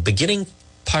in the beginning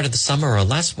part of the summer or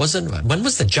last, when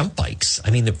was the jump bikes? I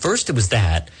mean, at first it was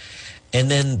that. And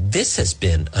then this has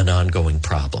been an ongoing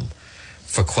problem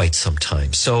for quite some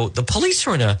time. So the police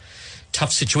are in a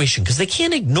tough situation because they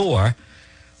can't ignore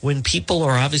when people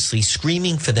are obviously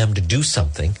screaming for them to do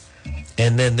something,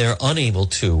 and then they're unable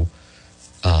to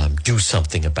do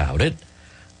something about it.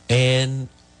 And,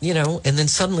 and then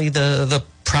suddenly the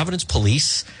Providence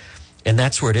police, and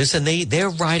that's where it is, and they're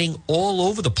riding all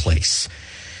over the place.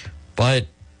 But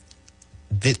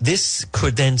this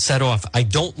could then set off. I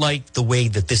don't like the way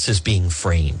that this is being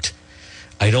framed.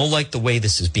 I don't like the way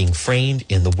this is being framed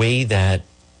in the way that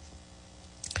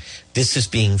this is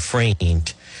being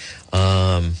framed.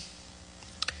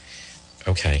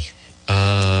 Okay.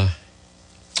 All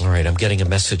right. I'm getting a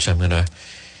message. I'm going to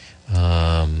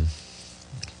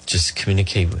just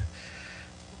communicate with.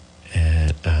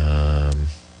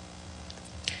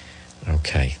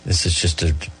 Okay. This is just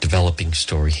a developing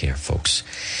story here, folks.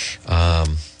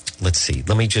 Let's see.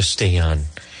 Let me just stay on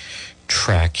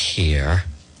track here.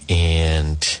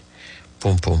 And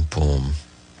boom, boom, boom.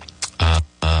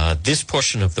 This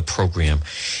portion of the program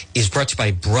is brought to you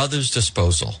by Brothers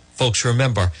Disposal. Folks,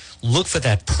 remember, look for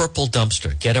that purple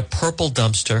dumpster. Get a purple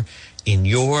dumpster in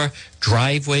your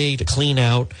driveway to clean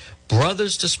out.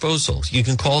 Brothers Disposal. You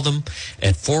can call them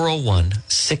at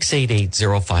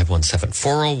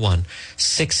 401-688-0517.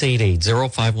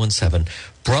 401-688-0517.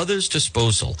 Brothers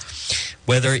Disposal.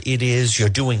 Whether it is you're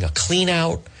doing a clean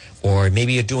out, or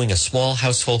maybe you're doing a small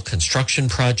household construction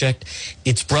project,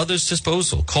 it's Brothers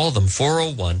Disposal. Call them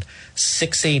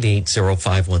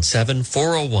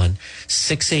 401-688-0517,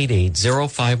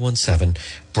 401-688-0517,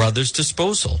 Brothers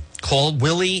Disposal. Call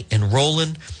Willie and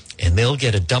Roland, and they'll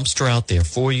get a dumpster out there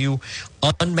for you.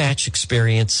 Unmatched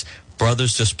experience,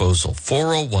 Brothers Disposal,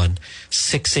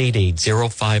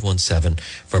 401-688-0517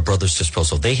 for Brothers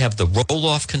Disposal. They have the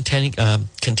roll-off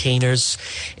containers,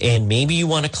 and maybe you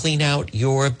want to clean out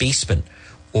your basement,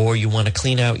 or you want to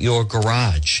clean out your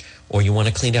garage, or you want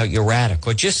to clean out your attic,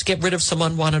 or just get rid of some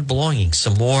unwanted belongings,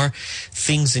 some more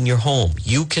things in your home.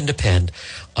 You can depend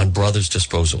on Brothers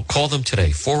Disposal. Call them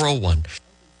today,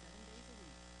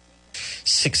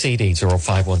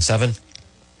 401-688-0517.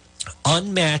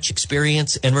 Unmatched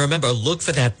experience. And remember, look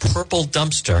for that purple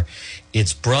dumpster.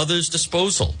 It's Brothers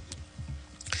Disposal.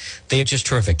 They're just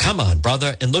terrific. Come on,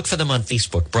 brother. And look for them on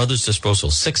Facebook. Brothers Disposal,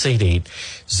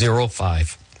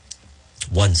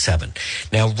 688-0517.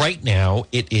 Now, right now,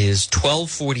 it is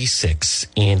 12:46.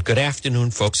 And good afternoon,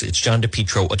 folks. It's John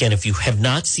DePietro. Again, if you have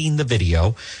not seen the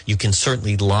video, you can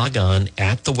certainly log on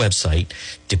at the website,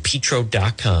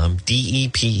 DePietro.com,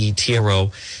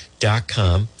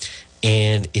 DEPETRO.com.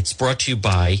 And it's brought to you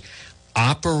by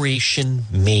Operation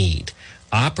MAID.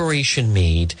 Operation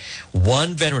Made,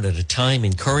 one veteran at a time,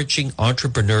 encouraging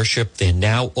entrepreneurship. They're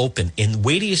now open. And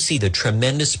wait till you see the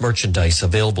tremendous merchandise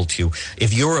available to you.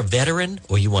 If you're a veteran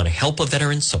or you want to help a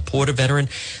veteran, support a veteran,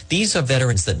 these are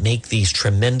veterans that make these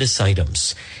tremendous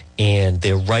items. And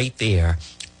they're right there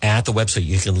at the website.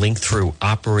 You can link through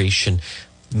Operation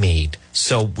Made.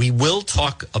 So we will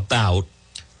talk about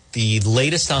the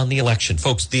latest on the election.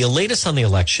 Folks, the latest on the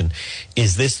election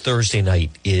is this Thursday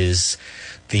night is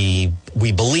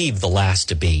we believe the last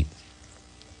debate,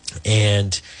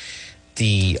 and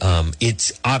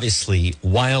it's obviously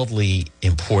wildly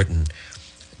important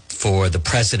for the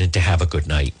president to have a good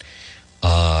night.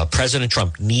 President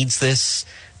Trump needs this.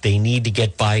 They need to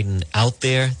get Biden out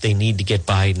there. They need to get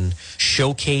Biden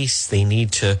showcased. They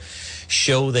need to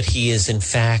show that he is, in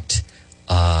fact,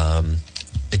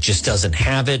 it just doesn't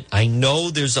have it. I know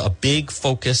there's a big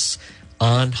focus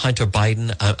on Hunter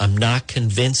Biden. I'm not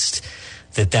convinced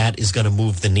that is going to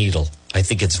move the needle. I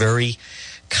think it's very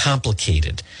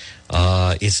complicated.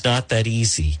 It's not that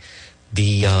easy.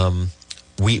 This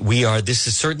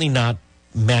is certainly not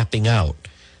mapping out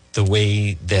the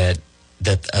way that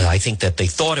I think that they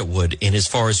thought it would. And as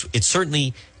far as it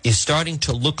certainly is starting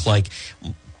to look like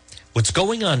what's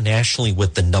going on nationally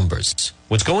with the numbers.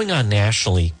 What's going on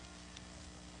nationally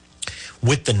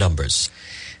with the numbers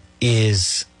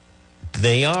is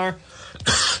they are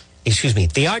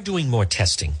doing more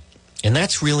testing. And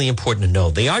that's really important to know.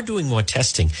 They are doing more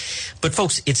testing. But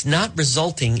folks, it's not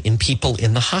resulting in people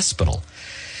in the hospital.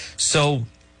 So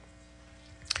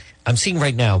I'm seeing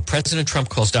right now, President Trump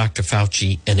calls Dr.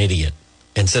 Fauci an idiot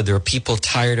and said there are people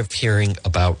tired of hearing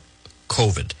about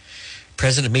COVID.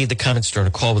 President made the comments during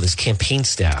a call with his campaign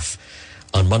staff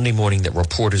on Monday morning that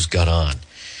reporters got on.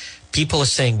 People are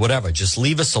saying, whatever, just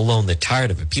leave us alone. They're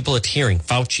tired of it. People are hearing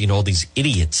Fauci and all these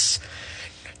idiots.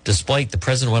 Despite the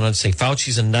president went on to say,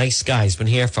 Fauci's a nice guy. He's been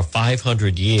here for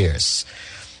 500 years.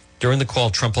 During the call,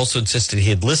 Trump also insisted he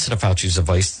had listened to Fauci's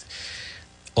advice.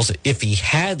 Also, if he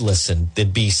had listened,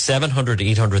 there'd be 700 to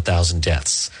 800,000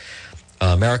 deaths.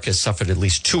 America has suffered at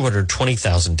least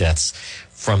 220,000 deaths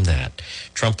from that.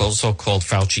 Trump also called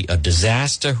Fauci a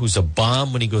disaster who's a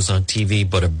bomb when he goes on TV,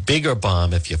 but a bigger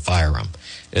bomb if you fire him.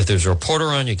 If there's a reporter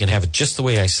on, you can have it just the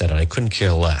way I said it. I couldn't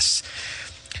care less.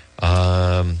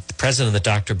 The president and the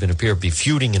doctor have appeared to be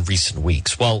feuding in recent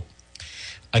weeks. Well,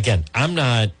 again, I'm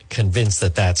not convinced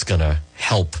that that's going to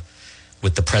help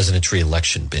with the president's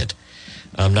re-election bid.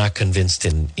 I'm not convinced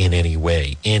in any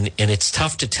way. And it's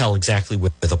tough to tell exactly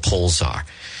where the polls are.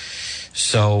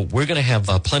 So we're going to have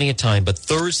plenty of time. But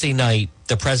Thursday night,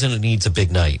 the president needs a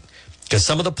big night. Because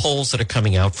some of the polls that are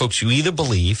coming out, folks, you either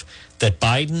believe that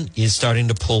Biden is starting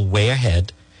to pull way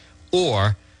ahead,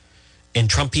 and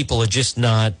Trump people are just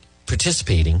not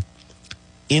participating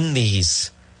in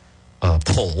these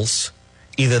polls.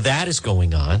 Either that is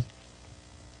going on,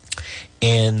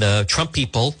 and Trump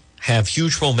people have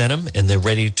huge momentum, and they're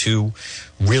ready to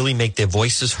really make their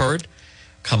voices heard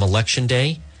come Election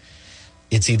Day.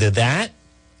 It's either that,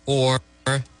 or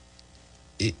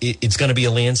it's going to be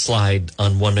a landslide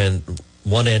on one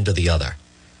end or the other.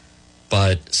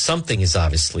 But something is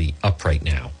obviously up right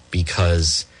now,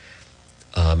 because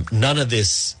none of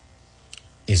this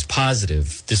is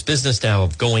positive. This business now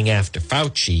of going after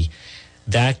Fauci,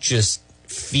 that just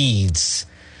feeds,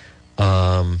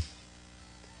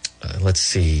 let's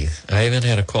see. I haven't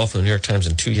had a call from the New York Times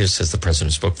in 2 years, says the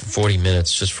president spoke for 40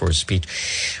 minutes just for his speech.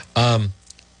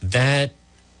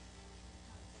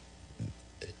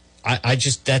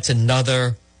 That's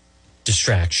another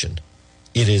distraction.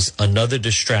 It is another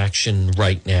distraction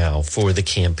right now for the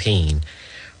campaign,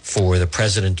 for the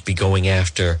president to be going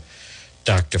after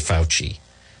Dr. Fauci.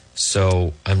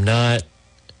 So I'm not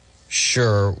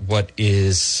sure what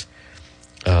is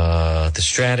the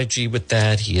strategy with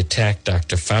that. He attacked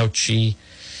Dr. Fauci,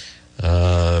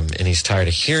 and he's tired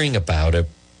of hearing about it.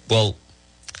 Well,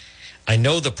 I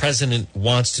know the president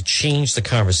wants to change the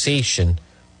conversation,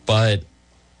 but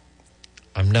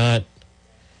I'm not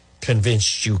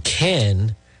convinced you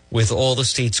can, with all the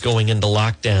states going into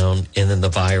lockdown and then the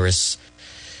virus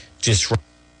just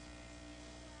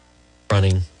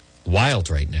running wild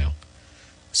right now.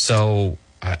 So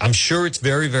I'm sure it's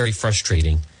very, very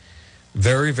frustrating.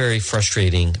 Very, very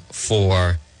frustrating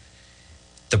for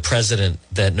the president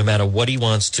that no matter what he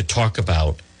wants to talk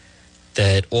about,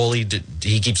 that all he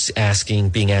keeps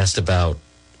being asked about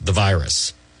the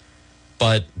virus.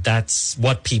 But that's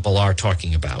what people are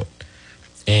talking about.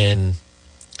 And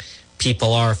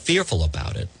people are fearful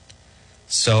about it.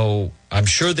 So I'm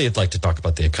sure they'd like to talk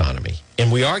about the economy.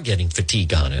 And we are getting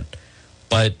fatigue on it.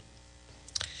 But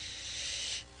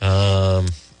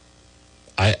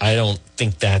I don't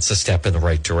think that's a step in the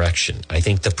right direction. I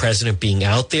think the president being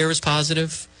out there is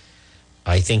positive.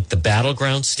 I think the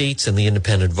battleground states and the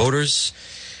independent voters,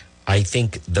 I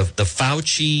think the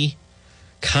Fauci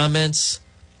comments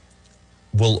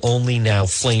will only now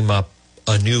flame up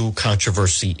a new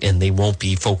controversy, and they won't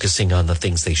be focusing on the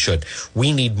things they should.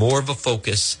 We need more of a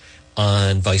focus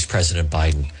on Vice President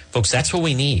Biden. Folks, that's what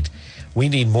we need. We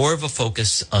need more of a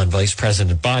focus on Vice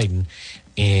President Biden,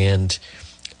 and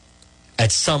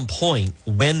at some point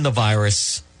when the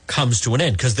virus comes to an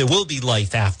end, because there will be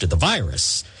life after the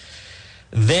virus,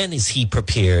 then is he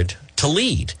prepared to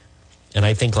lead? And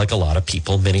I think, like a lot of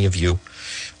people, many of you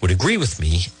would agree with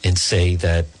me and say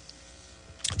that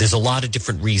there's a lot of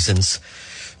different reasons,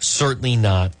 certainly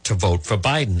not to vote for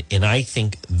Biden. And I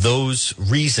think those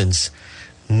reasons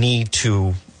need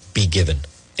to be given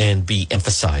and be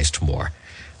emphasized more.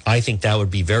 I think that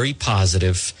would be very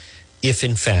positive if,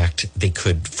 in fact, they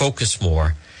could focus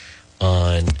more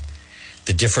on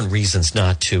the different reasons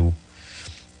not to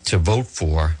vote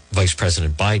for Vice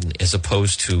President Biden, as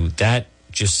opposed to that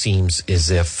just seems as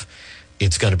if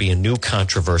it's going to be a new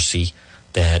controversy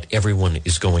that everyone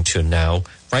is going to now,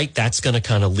 right? That's going to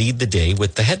kind of lead the day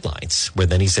with the headlines, where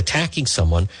then he's attacking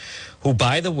someone who,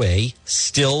 by the way,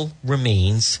 still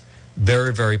remains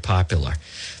very, very popular.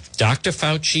 Dr.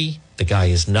 Fauci, the guy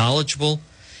is knowledgeable.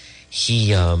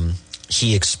 He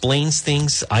explains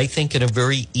things, I think, in a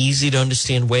very easy to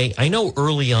understand way. I know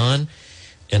early on,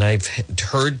 and I've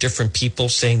heard different people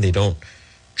saying they don't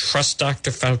trust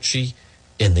Dr. Fauci,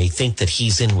 and they think that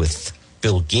he's in with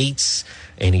Bill Gates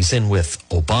and he's in with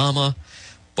Obama.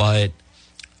 But,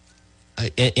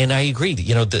 and I agree,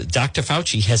 Dr.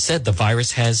 Fauci has said the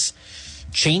virus has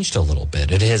changed a little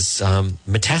bit. It has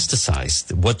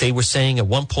metastasized. What they were saying at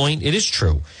one point, it is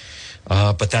true.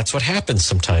 But that's what happens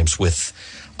sometimes with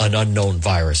an unknown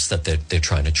virus that they're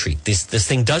trying to treat. This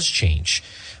thing does change,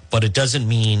 but it doesn't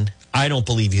mean, I don't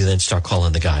believe you then start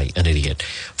calling the guy an idiot.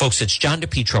 Folks, it's John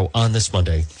DePietro on this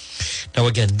Monday. Now,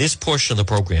 again, this portion of the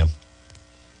program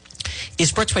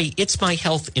is brought to you by It's My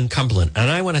Health in Cumberland.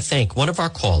 And I want to thank one of our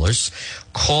callers,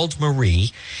 called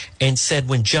Marie, and said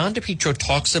when John DePietro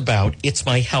talks about It's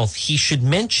My Health, he should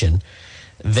mention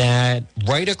that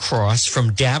right across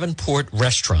from Davenport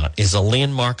Restaurant is a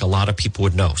landmark a lot of people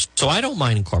would know. So I don't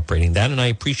mind incorporating that, and I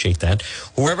appreciate that.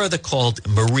 Whoever they're called,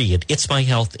 Marie at It's My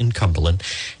Health in Cumberland,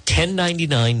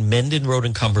 1099 Menden Road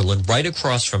in Cumberland, right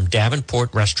across from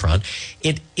Davenport Restaurant.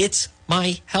 It's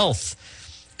My Health,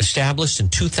 established in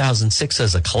 2006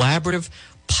 as a collaborative.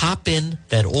 Pop in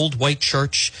that old white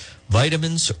church.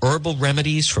 Vitamins, herbal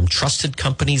remedies from trusted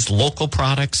companies, local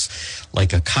products like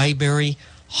acai berry,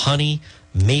 honey,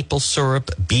 maple syrup,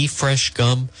 bee fresh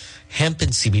gum, hemp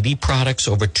and CBD products,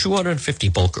 over 250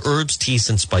 bulk herbs, teas,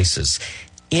 and spices.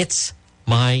 It's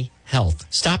My Health.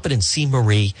 Stop it and see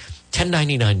Marie,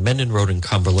 1099 Menden Road in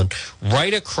Cumberland,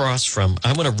 right across from,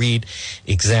 I'm going to read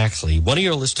exactly. One of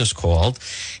your listeners called.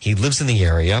 He lives in the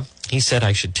area. He said,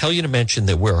 I should tell you to mention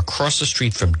that we're across the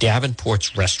street from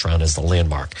Davenport's Restaurant as the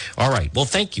landmark. All right. Well,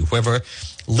 thank you, whoever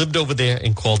lived over there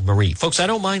and called Marie. Folks, I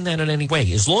don't mind that in any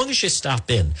way, as long as you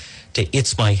stop in to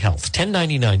It's My Health,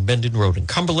 1099 Menden Road in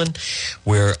Cumberland,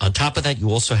 where on top of that, you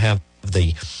also have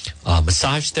the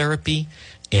massage therapy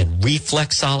and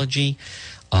reflexology,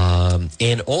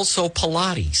 and also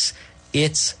Pilates.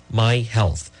 It's My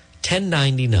Health,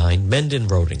 1099 Menden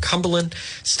Road in Cumberland.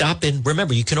 Stop in.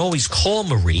 Remember, you can always call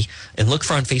Marie and look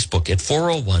for her on Facebook at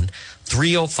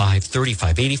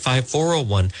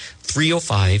 401-305-3585,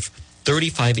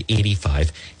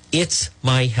 401-305-3585. It's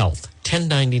My Health,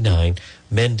 1099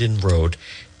 Menden Road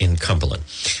in Cumberland.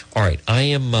 All right, I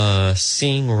am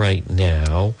seeing right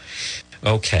now,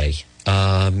 okay,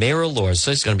 Mayor Elorza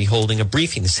is going to be holding a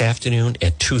briefing this afternoon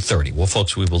at 2:30. Well,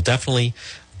 folks, we will definitely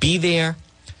be there.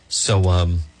 So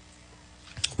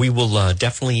we will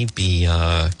definitely be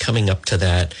coming up to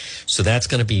that. So that's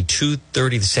going to be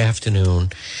 2:30 this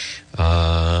afternoon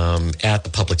at the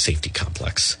Public Safety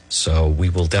Complex. So we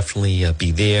will definitely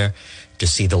be there to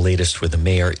see the latest where the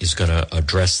mayor is going to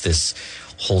address this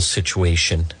whole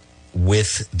situation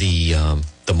with the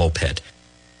moped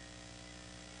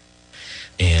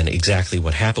and exactly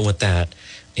what happened with that.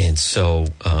 And so,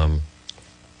 and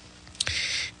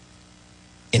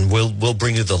we'll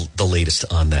bring you the latest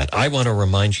on that. I want to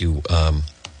remind you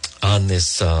on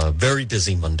this very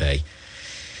busy Monday.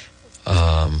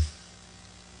 Let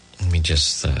me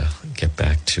just get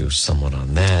back to someone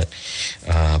on that.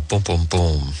 Boom, boom,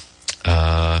 boom.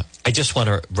 I just want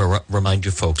to remind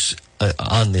you folks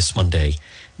on this Monday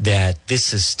that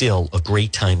this is still a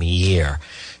great time of year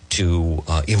to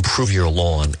improve your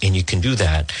lawn, and you can do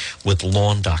that with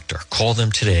Lawn Doctor. Call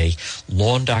them today,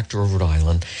 Lawn Doctor of Rhode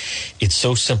Island. It's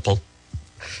so simple.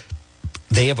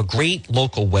 They have a great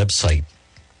local website.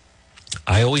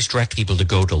 I always direct people to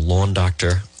go to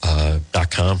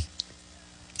lawndoctor.com.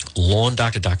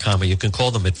 LawnDoctor.com, or you can call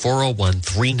them at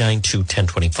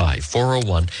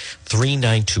 401-392-1025.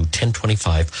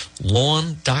 401-392-1025.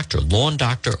 Lawn Doctor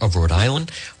of Rhode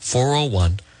Island,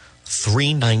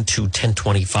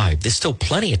 401-392-1025. There's still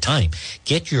plenty of time.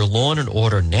 Get your lawn in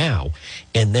order now,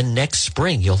 and then next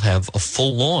spring you'll have a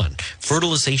full lawn.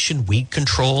 Fertilization, weed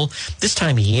control. This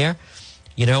time of year,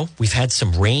 you know, we've had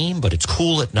some rain, but it's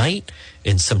cool at night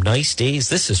and some nice days.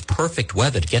 This is perfect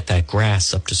weather to get that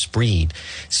grass up to speed.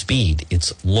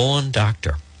 It's Lawn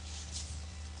Doctor.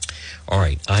 All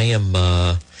right, I am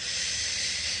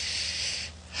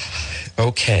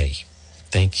okay.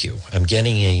 Thank you. I'm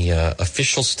getting a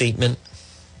official statement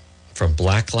from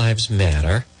Black Lives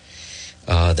Matter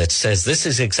that says this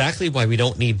is exactly why we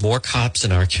don't need more cops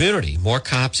in our community. More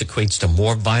cops equates to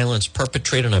more violence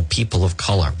perpetrated on people of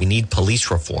color. We need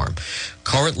police reform.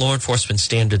 Current law enforcement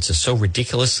standards are so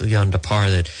ridiculously under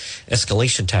par that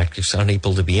escalation tactics are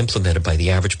unable to be implemented by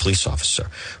the average police officer.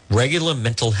 Regular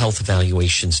mental health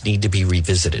evaluations need to be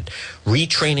revisited.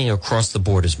 Retraining across the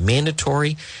board is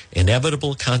mandatory,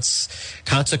 inevitable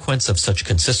consequence of such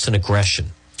consistent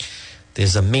aggression.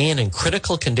 There's a man in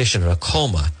critical condition in a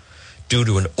coma due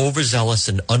to an overzealous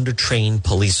and undertrained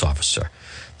police officer.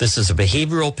 This is a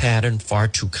behavioral pattern far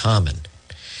too common.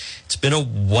 If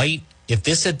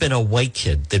this had been a white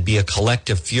kid, there'd be a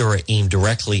collective fury aimed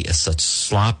directly at such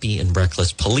sloppy and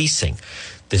reckless policing.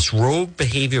 This rogue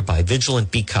behavior by vigilant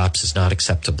beat cops is not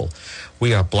acceptable.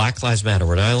 We are Black Lives Matter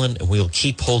Rhode Island, and we will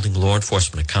keep holding law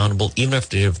enforcement accountable, even if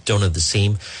they don't have the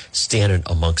same standard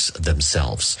amongst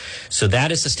themselves. So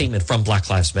that is a statement from Black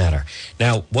Lives Matter.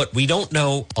 Now, what we don't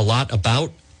know a lot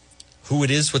about who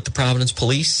it is with the Providence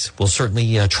Police, we'll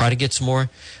certainly try to get some more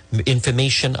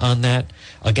information on that.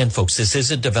 Again, folks, this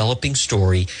is a developing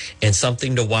story, and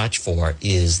something to watch for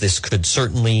is this could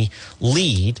certainly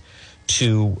lead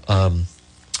to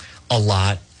a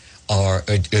lot, or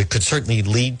it could certainly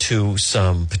lead to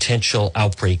some potential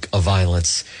outbreak of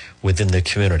violence within the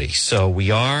community. So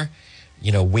we are,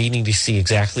 waiting to see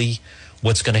exactly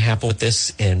what's going to happen with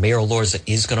this. And Mayor Elorza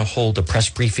is going to hold a press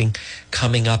briefing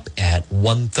coming up at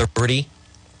 2:30.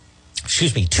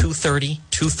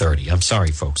 I'm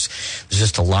sorry, folks. There's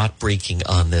just a lot breaking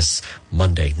on this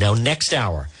Monday. Now, next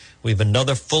hour, we have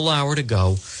another full hour to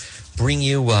go. Bring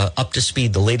you up to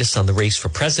speed, the latest on the race for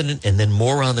president, and then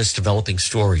more on this developing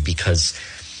story, because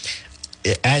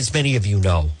as many of you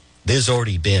know, there's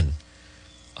already been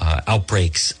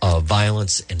outbreaks of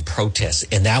violence and protests,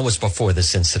 and that was before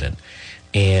this incident.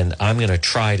 And I'm going to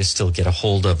try to still get a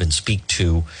hold of and speak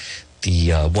to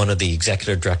the one of the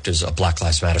executive directors of Black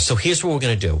Lives Matter. So here's what we're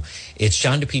going to do. It's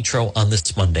John DePietro on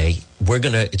this Monday.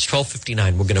 It's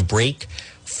 12:59. We're going to break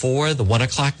for the 1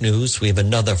 o'clock news. We have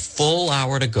another full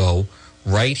hour to go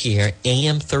right here,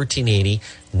 AM 1380,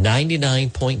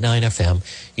 99.9 FM.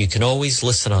 You can always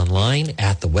listen online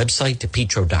at the website,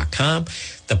 DePietro.com.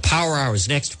 The Power Hour is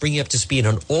next to bring you up to speed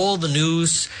on all the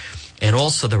news, and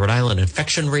also the Rhode Island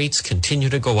infection rates continue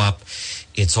to go up.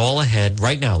 It's all ahead.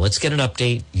 Right now, let's get an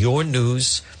update, your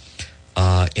news,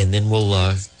 and then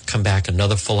we'll come back,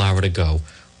 another full hour to go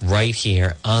right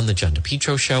here on the John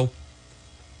DePietro Show.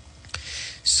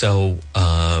 So,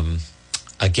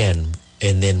 again,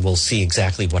 and then we'll see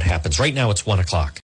exactly what happens. Right now, it's 1 o'clock.